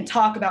where we can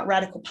talk about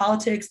radical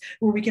politics,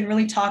 where we can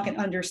really talk and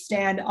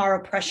understand our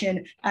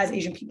oppression as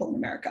Asian people in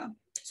America.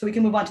 So we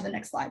can move on to the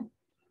next slide.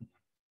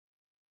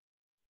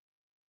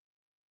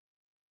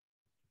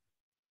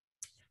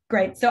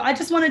 Great. So I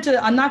just wanted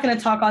to, I'm not going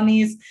to talk on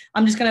these.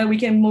 We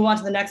can move on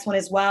to the next one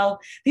as well.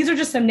 These are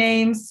just some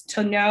names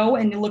to know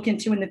and to look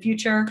into in the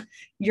future.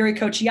 Yuri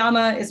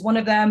Kochiyama is one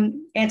of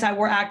them,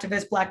 anti-war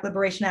activist, Black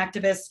liberation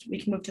activist. We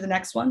can move to the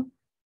next one.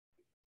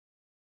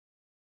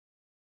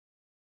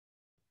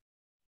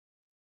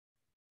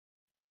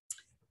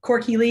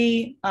 Corky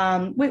Lee,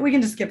 we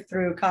can just skip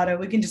through, Kato.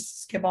 We can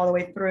just skip all the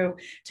way through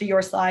to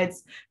your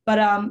slides.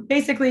 But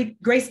basically,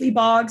 Grace Lee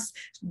Boggs,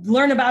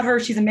 learn about her.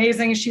 She's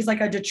amazing. She's like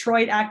a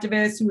Detroit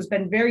activist who has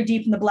been very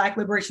deep in the Black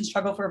liberation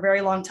struggle for a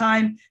very long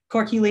time.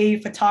 Corky Lee,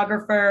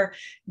 photographer,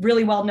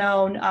 really well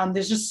known.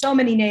 There's just so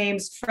many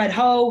names. Fred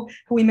Ho,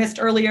 who we missed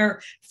earlier.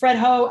 Fred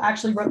Ho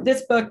actually wrote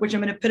this book, which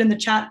I'm going to put in the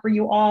chat for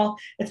you all.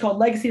 It's called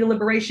Legacy to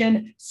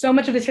Liberation. So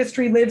much of his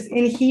history lives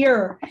in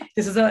here.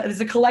 This is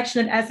a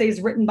collection of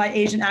essays written by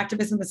Asian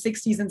activists in the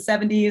 60s and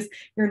 70s.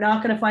 You're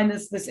not going to find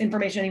this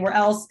information anywhere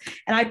else.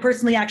 And I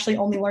personally actually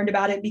only learned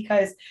about it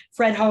because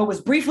Fred Ho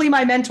was briefly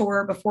my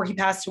mentor before he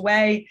passed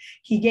away.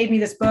 He gave me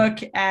this book,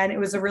 and it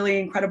was a really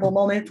incredible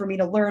moment for me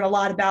to learn a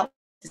lot about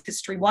this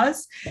history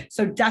was.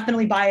 So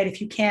definitely buy it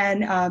if you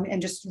can,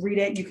 and just read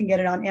it. You can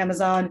get it on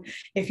Amazon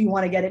if you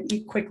want to get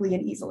it quickly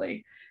and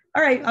easily.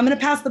 All right, I'm going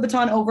to pass the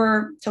baton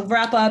over to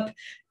wrap up.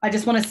 I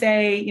just want to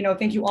say,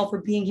 thank you all for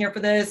being here for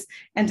this,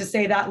 and to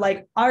say that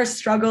like our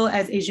struggle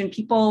as Asian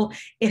people,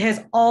 it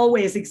has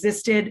always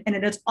existed, and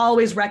it is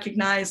always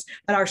recognized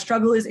that our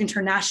struggle is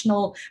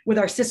international with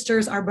our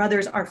sisters, our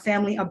brothers, our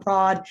family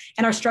abroad,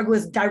 and our struggle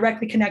is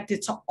directly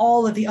connected to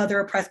all of the other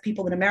oppressed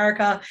people in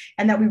America,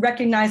 and that we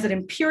recognize that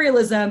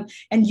imperialism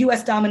and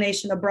US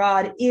domination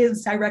abroad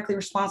is directly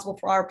responsible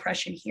for our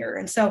oppression here.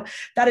 And so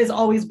that has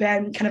always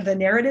been kind of the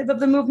narrative of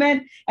the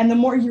movement, and the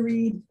more you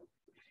read,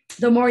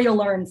 the more you'll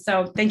learn.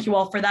 So thank you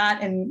all for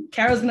that. And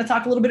Kara's going to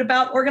talk a little bit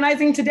about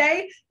organizing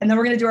today, and then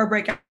we're going to do our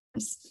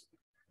breakouts.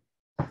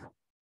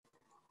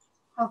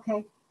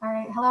 Okay. All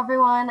right. Hello,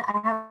 everyone. I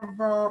have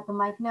the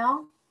mic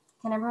now.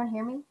 Can everyone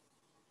hear me?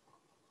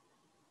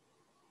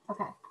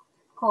 Okay,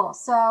 cool.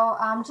 So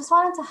just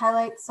wanted to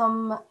highlight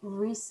some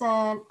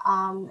recent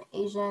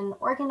Asian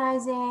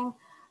organizing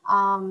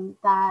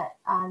that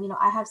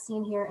I have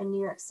seen here in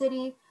New York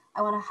City.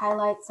 I want to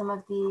highlight some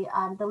of the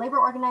labor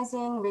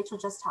organizing. Rachel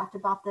just talked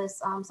about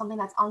this. Something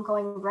that's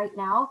ongoing right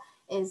now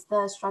is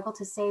the struggle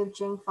to save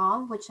Jing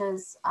Fong, which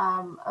is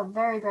a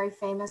very, very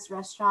famous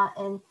restaurant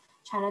in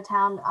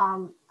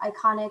Chinatown,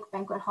 iconic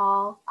banquet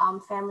hall.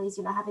 Families,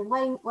 having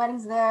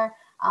weddings there,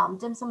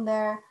 dim sum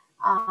there.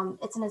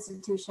 It's an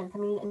institution,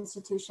 community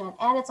institution,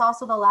 and it's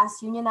also the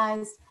last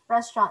unionized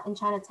restaurant in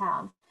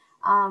Chinatown.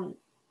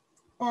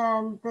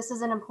 And this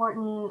is an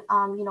important,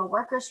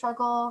 worker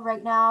struggle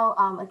right now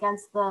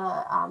against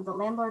the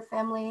landlord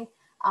family.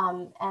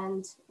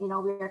 And, we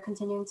are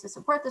continuing to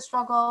support the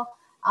struggle.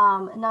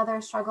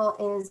 Another struggle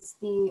is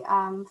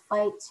the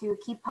fight to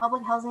keep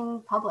public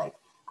housing public.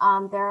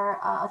 There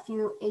are a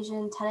few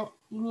Asian tenant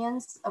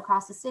unions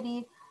across the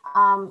city.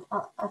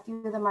 A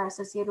few of them are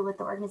associated with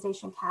the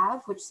organization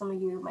CAV, which some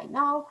of you might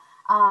know.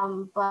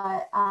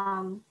 But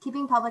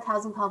keeping public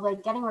housing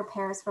public, getting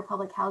repairs for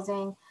public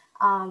housing.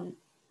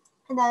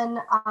 And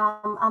then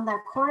on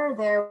that corner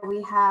there,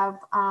 we have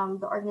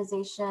the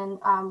organization.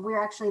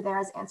 We're actually there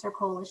as Answer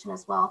Coalition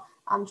as well.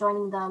 I'm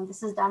joining them.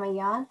 This is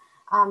Damayan.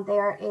 They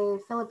are a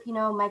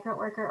Filipino migrant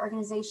worker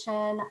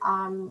organization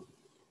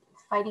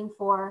fighting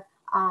for,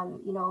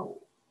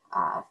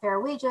 fair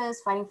wages,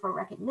 fighting for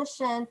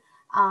recognition,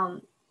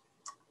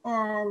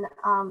 and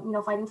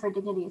fighting for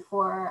dignity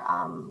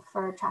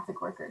for traffic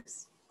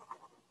workers.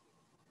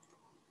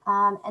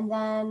 And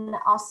then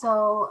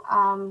also,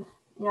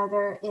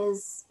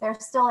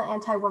 there's still an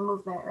anti-war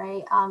movement,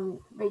 right?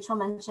 Rachel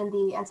mentioned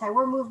the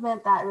anti-war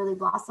movement that really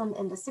blossomed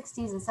in the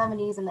 60s and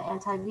 70s and the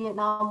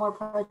anti-Vietnam War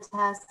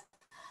protests.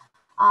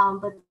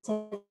 But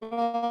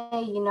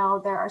today,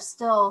 there are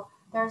still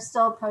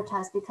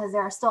protests because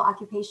there are still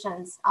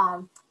occupations.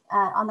 On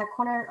that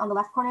corner, on the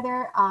left corner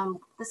there,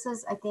 this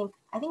is, I think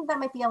that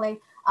might be LA,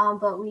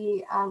 but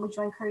we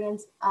join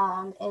Koreans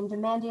in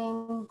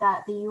demanding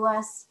that the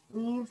US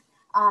leave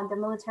the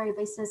military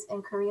bases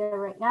in Korea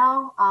right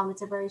now.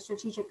 It's a very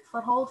strategic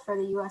foothold for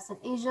the US and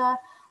Asia.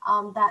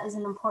 That is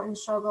an important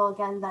struggle,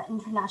 again, that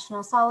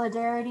international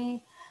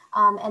solidarity.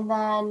 And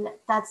then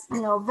that's,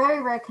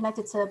 very, very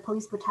connected to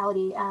police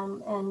brutality.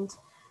 And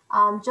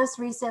just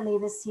recently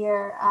this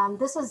year,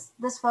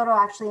 this photo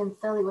actually in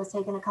Philly was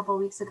taken a couple of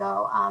weeks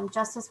ago.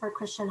 Justice for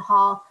Christian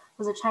Hall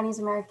was a Chinese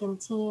American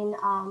teen,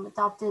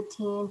 adopted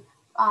teen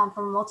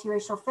from a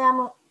multiracial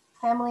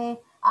family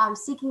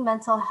seeking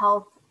mental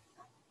health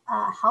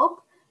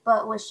help,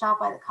 but was shot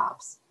by the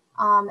cops.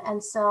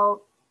 And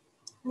so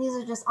these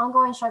are just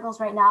ongoing struggles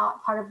right now,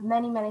 part of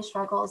many, many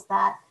struggles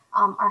that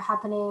are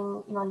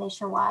happening,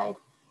 nationwide.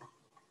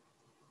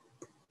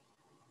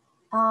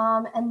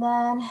 And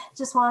then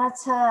just wanted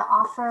to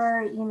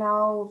offer,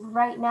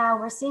 right now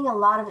we're seeing a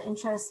lot of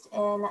interest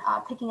in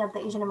picking up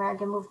the Asian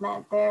American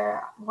movement.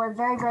 There were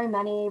very, very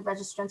many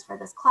registrants for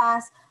this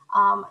class.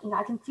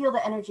 I can feel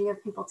the energy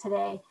of people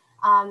today.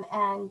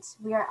 And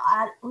we're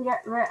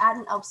at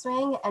an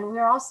upswing, and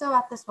we're also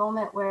at this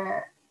moment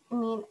where, I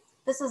mean,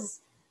 this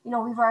is,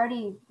 we've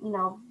already,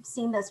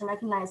 seen this and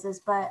recognized this,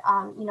 but,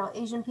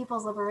 Asian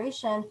people's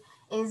liberation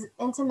is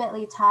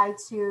intimately tied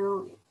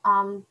to,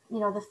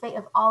 the fate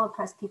of all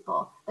oppressed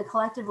people, the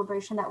collective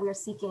liberation that we are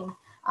seeking.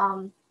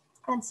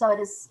 And so it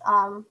is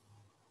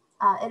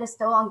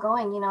still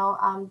ongoing.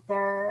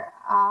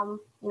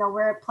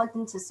 We're plugged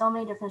into so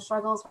many different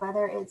struggles,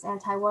 whether it's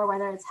anti-war,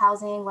 whether it's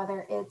housing,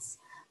 whether it's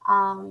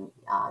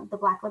the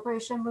Black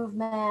liberation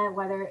movement,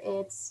 whether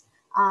it's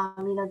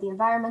the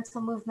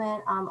environmental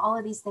movement. All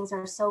of these things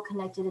are so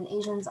connected, and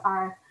Asians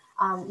are,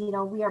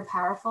 we are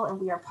powerful, and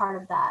we are part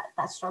of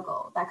that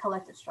struggle, that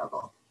collective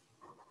struggle.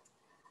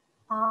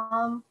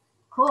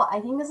 Cool. I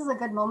think this is a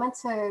good moment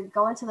to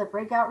go into the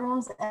breakout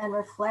rooms and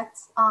reflect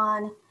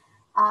on,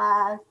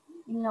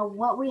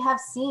 what we have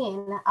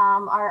seen,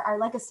 our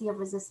legacy of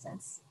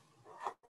resistance.